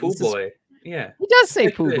says Pooh boy. Yeah. He does say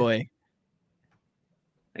Pooh boy.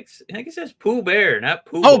 I think it says Pooh Bear, not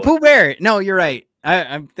Pooh. Oh, boy. Pooh Bear. No, you're right.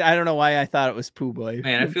 I don't know why I thought it was Pooh Boy.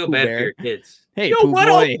 Man, I feel Pooh bad Bear. for your kids. Hey, yo, Pooh what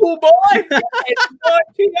boy. up, Pooh boy?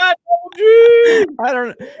 I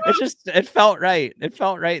don't. It felt right. It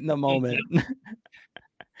felt right in the moment.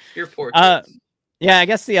 Your poor kids. Yeah, I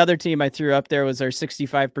guess the other team I threw up there was our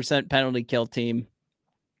 65% penalty kill team,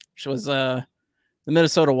 which was the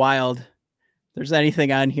Minnesota Wild. If there's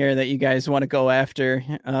anything on here that you guys want to go after,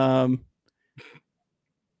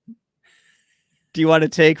 do you want to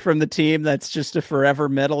take from the team that's just a forever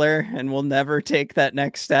middler and will never take that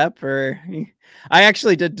next step? Or I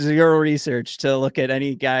actually did zero research to look at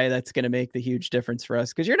any guy that's going to make the huge difference for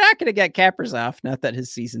us, because you're not going to get Kaprizov. Not that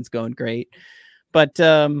his season's going great, but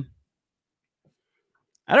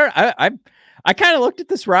I kind of looked at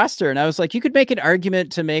this roster and I was like, you could make an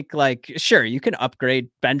argument to make, like, sure, you can upgrade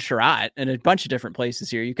Ben Sherratt in a bunch of different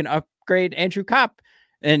places here. You can upgrade Andrew Kopp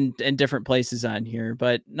in different places on here,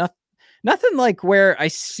 but nothing like where I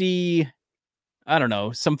see, I don't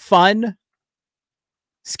know, some fun,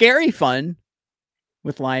 scary fun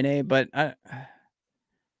with Laine, but there's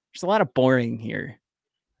a lot of boring here.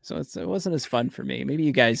 So it wasn't as fun for me. Maybe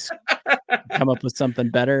you guys come up with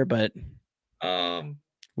something better, but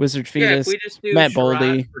Wizard Fetus, we just do Matt Sherrod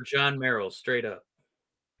Boldy for John Merrill, straight up.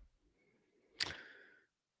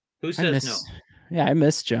 Who says no? Yeah, I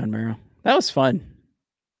miss John Merrill. That was fun.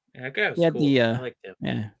 Yeah, that guy was cool. I liked him.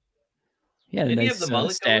 Yeah. He had Didn't a he nice have the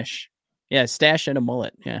mullet stash. Yeah, stash and a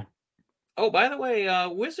mullet. Yeah. Oh, by the way,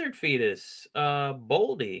 Wizard Fetus,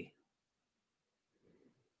 Boldy.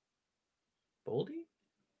 Boldy?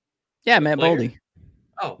 Yeah, Matt Boldy.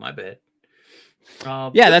 Oh, my bad.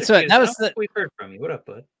 Yeah, that's what that was. We've heard from you. What up,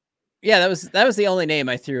 bud? Yeah, that was the only name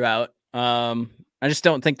I threw out. I just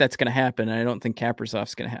don't think that's going to happen. I don't think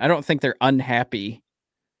Kaprizov's going to. I don't think they're unhappy.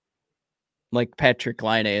 Like Patrik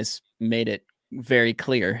Laine has made it very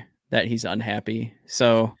clear that he's unhappy.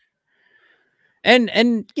 So,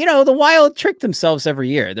 and you know, the Wild trick themselves every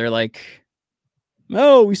year. They're like,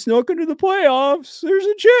 "Oh, we snuck into the playoffs. There's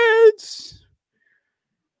a chance."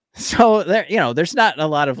 So there, you know, there's not a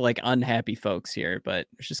lot of like unhappy folks here, but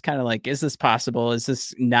it's just kind of like, is this possible? Is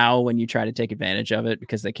this now when you try to take advantage of it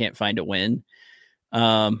because they can't find a win?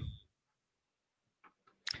 But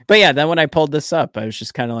yeah, then when I pulled this up, I was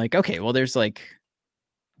just kind of like, okay, well, there's like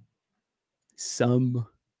some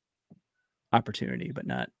opportunity, but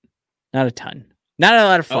not a ton. Not a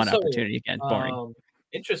lot of fun opportunity again. Boring.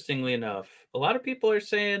 Interestingly enough, a lot of people are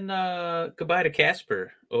saying goodbye to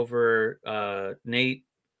Casper over Nate.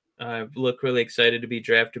 Look really excited to be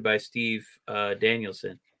drafted by Steve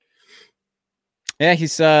Danielson. Yeah,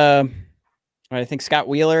 he's I think Scott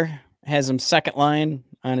Wheeler has him second line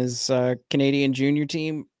on his Canadian junior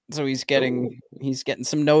team, so he's getting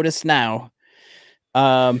some notice now.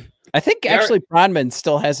 I think actually Bronman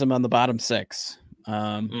still has him on the bottom six.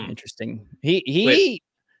 Interesting. He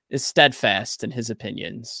is steadfast in his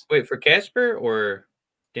opinions. Wait, for Casper or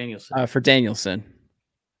Danielson? For Danielson.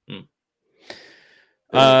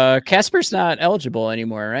 Casper's not eligible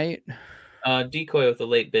anymore, right? Decoy with a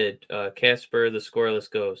late bid. Casper, the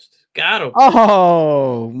scoreless ghost. Got him.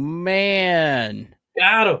 Oh, man.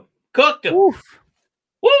 Got him. Cooked him. Oof.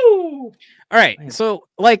 Woo! All right. Man. So,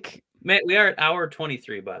 like... Man, we are at hour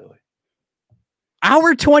 23, by the way.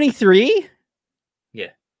 Hour 23? Yeah.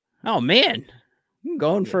 Oh, man. I'm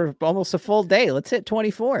going for almost a full day. Let's hit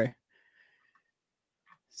 24.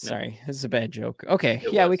 Sorry, this is a bad joke. Okay,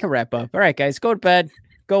 we can wrap up. All right, guys, go to bed.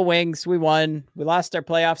 Go Wings. We won. We lost our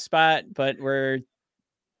playoff spot, but we're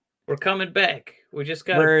coming back. We just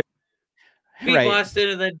got to beat Boston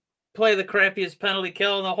and then play the crappiest penalty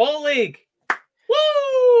kill in the whole league.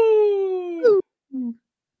 Woo!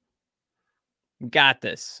 Got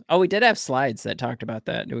this. Oh, we did have slides that talked about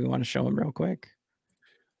that. Do we want to show them real quick?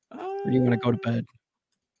 Or do you want to go to bed?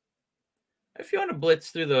 If you want to blitz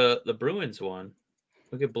through the Bruins one,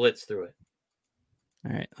 we could blitz through it.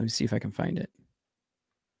 All right, let me see if I can find it.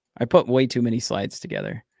 I put way too many slides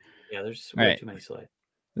together. Yeah, there's way too many slides.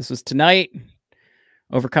 This was tonight.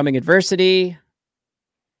 Overcoming adversity.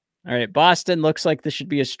 All right, Boston looks like this should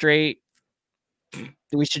be a straight.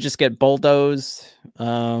 We should just get bulldozed.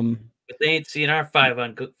 But they ain't seen our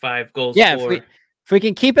 5-on-5 goals. Yeah, if we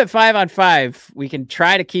can keep it 5-on-5, we can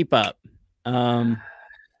try to keep up. But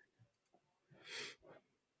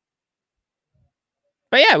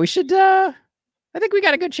yeah, we should. I think we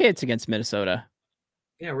got a good chance against Minnesota.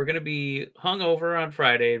 Yeah, we're gonna be hungover on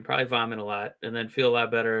Friday and probably vomit a lot, and then feel a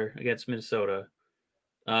lot better against Minnesota.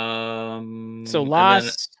 So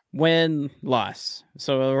loss, win, loss.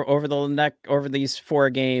 So over these 4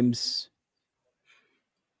 games,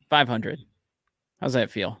 500. How's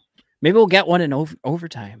that feel? Maybe we'll get one in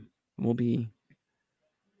overtime. We'll be.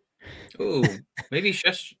 Ooh, maybe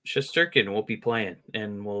Shesterkin won't be playing,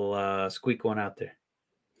 and we'll squeak one out there.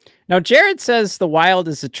 Now, Jared says the Wild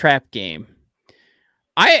is a trap game.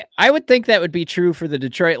 I would think that would be true for the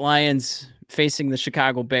Detroit Lions facing the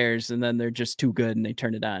Chicago Bears, and then they're just too good and they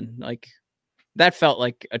turn it on. Like that felt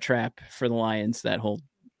like a trap for the Lions that whole,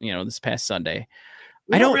 this past Sunday.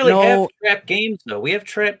 We don't really have trap games though. We have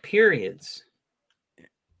trap periods.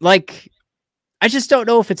 Like, I just don't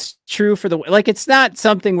know if it's true for it's not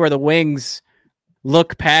something where the Wings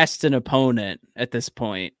look past an opponent at this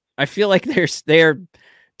point. I feel like they're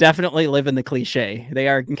definitely living the cliche. They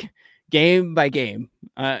are game by game.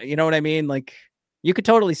 You know what I mean? Like, you could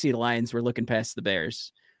totally see the Lions were looking past the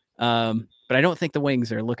Bears. But I don't think the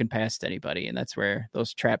Wings are looking past anybody, and that's where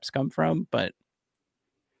those traps come from. But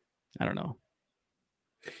I don't know.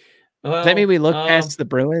 Well, does that mean we look past the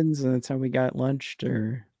Bruins and that's how we got lunched?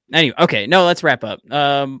 Or anyway, okay, no, let's wrap up.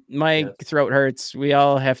 My throat hurts. We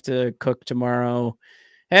all have to cook tomorrow.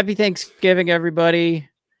 Happy Thanksgiving, everybody.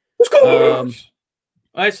 Let's go!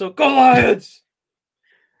 All right, so go Lions!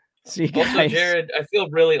 See you guys. Also, Jared, I feel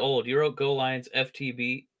really old. You wrote Go Lions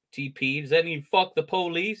FTB TP. Does that mean fuck the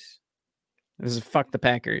police? This is fuck the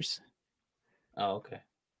Packers. Oh, okay.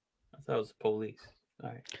 I thought it was the police. All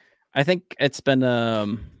right. I think it's been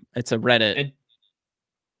it's a Reddit.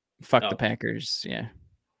 Fuck the Packers, yeah.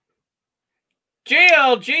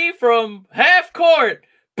 GLG from half court.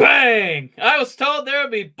 Bang! I was told there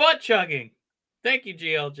would be butt chugging. Thank you,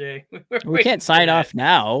 GLJ. We can't sign off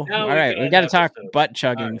now. All right, we got to talk butt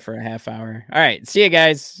chugging for a half hour. All right, see you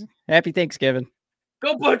guys. Happy Thanksgiving.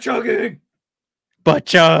 Go butt chugging. Butt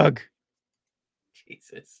chug.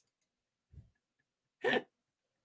 Jesus.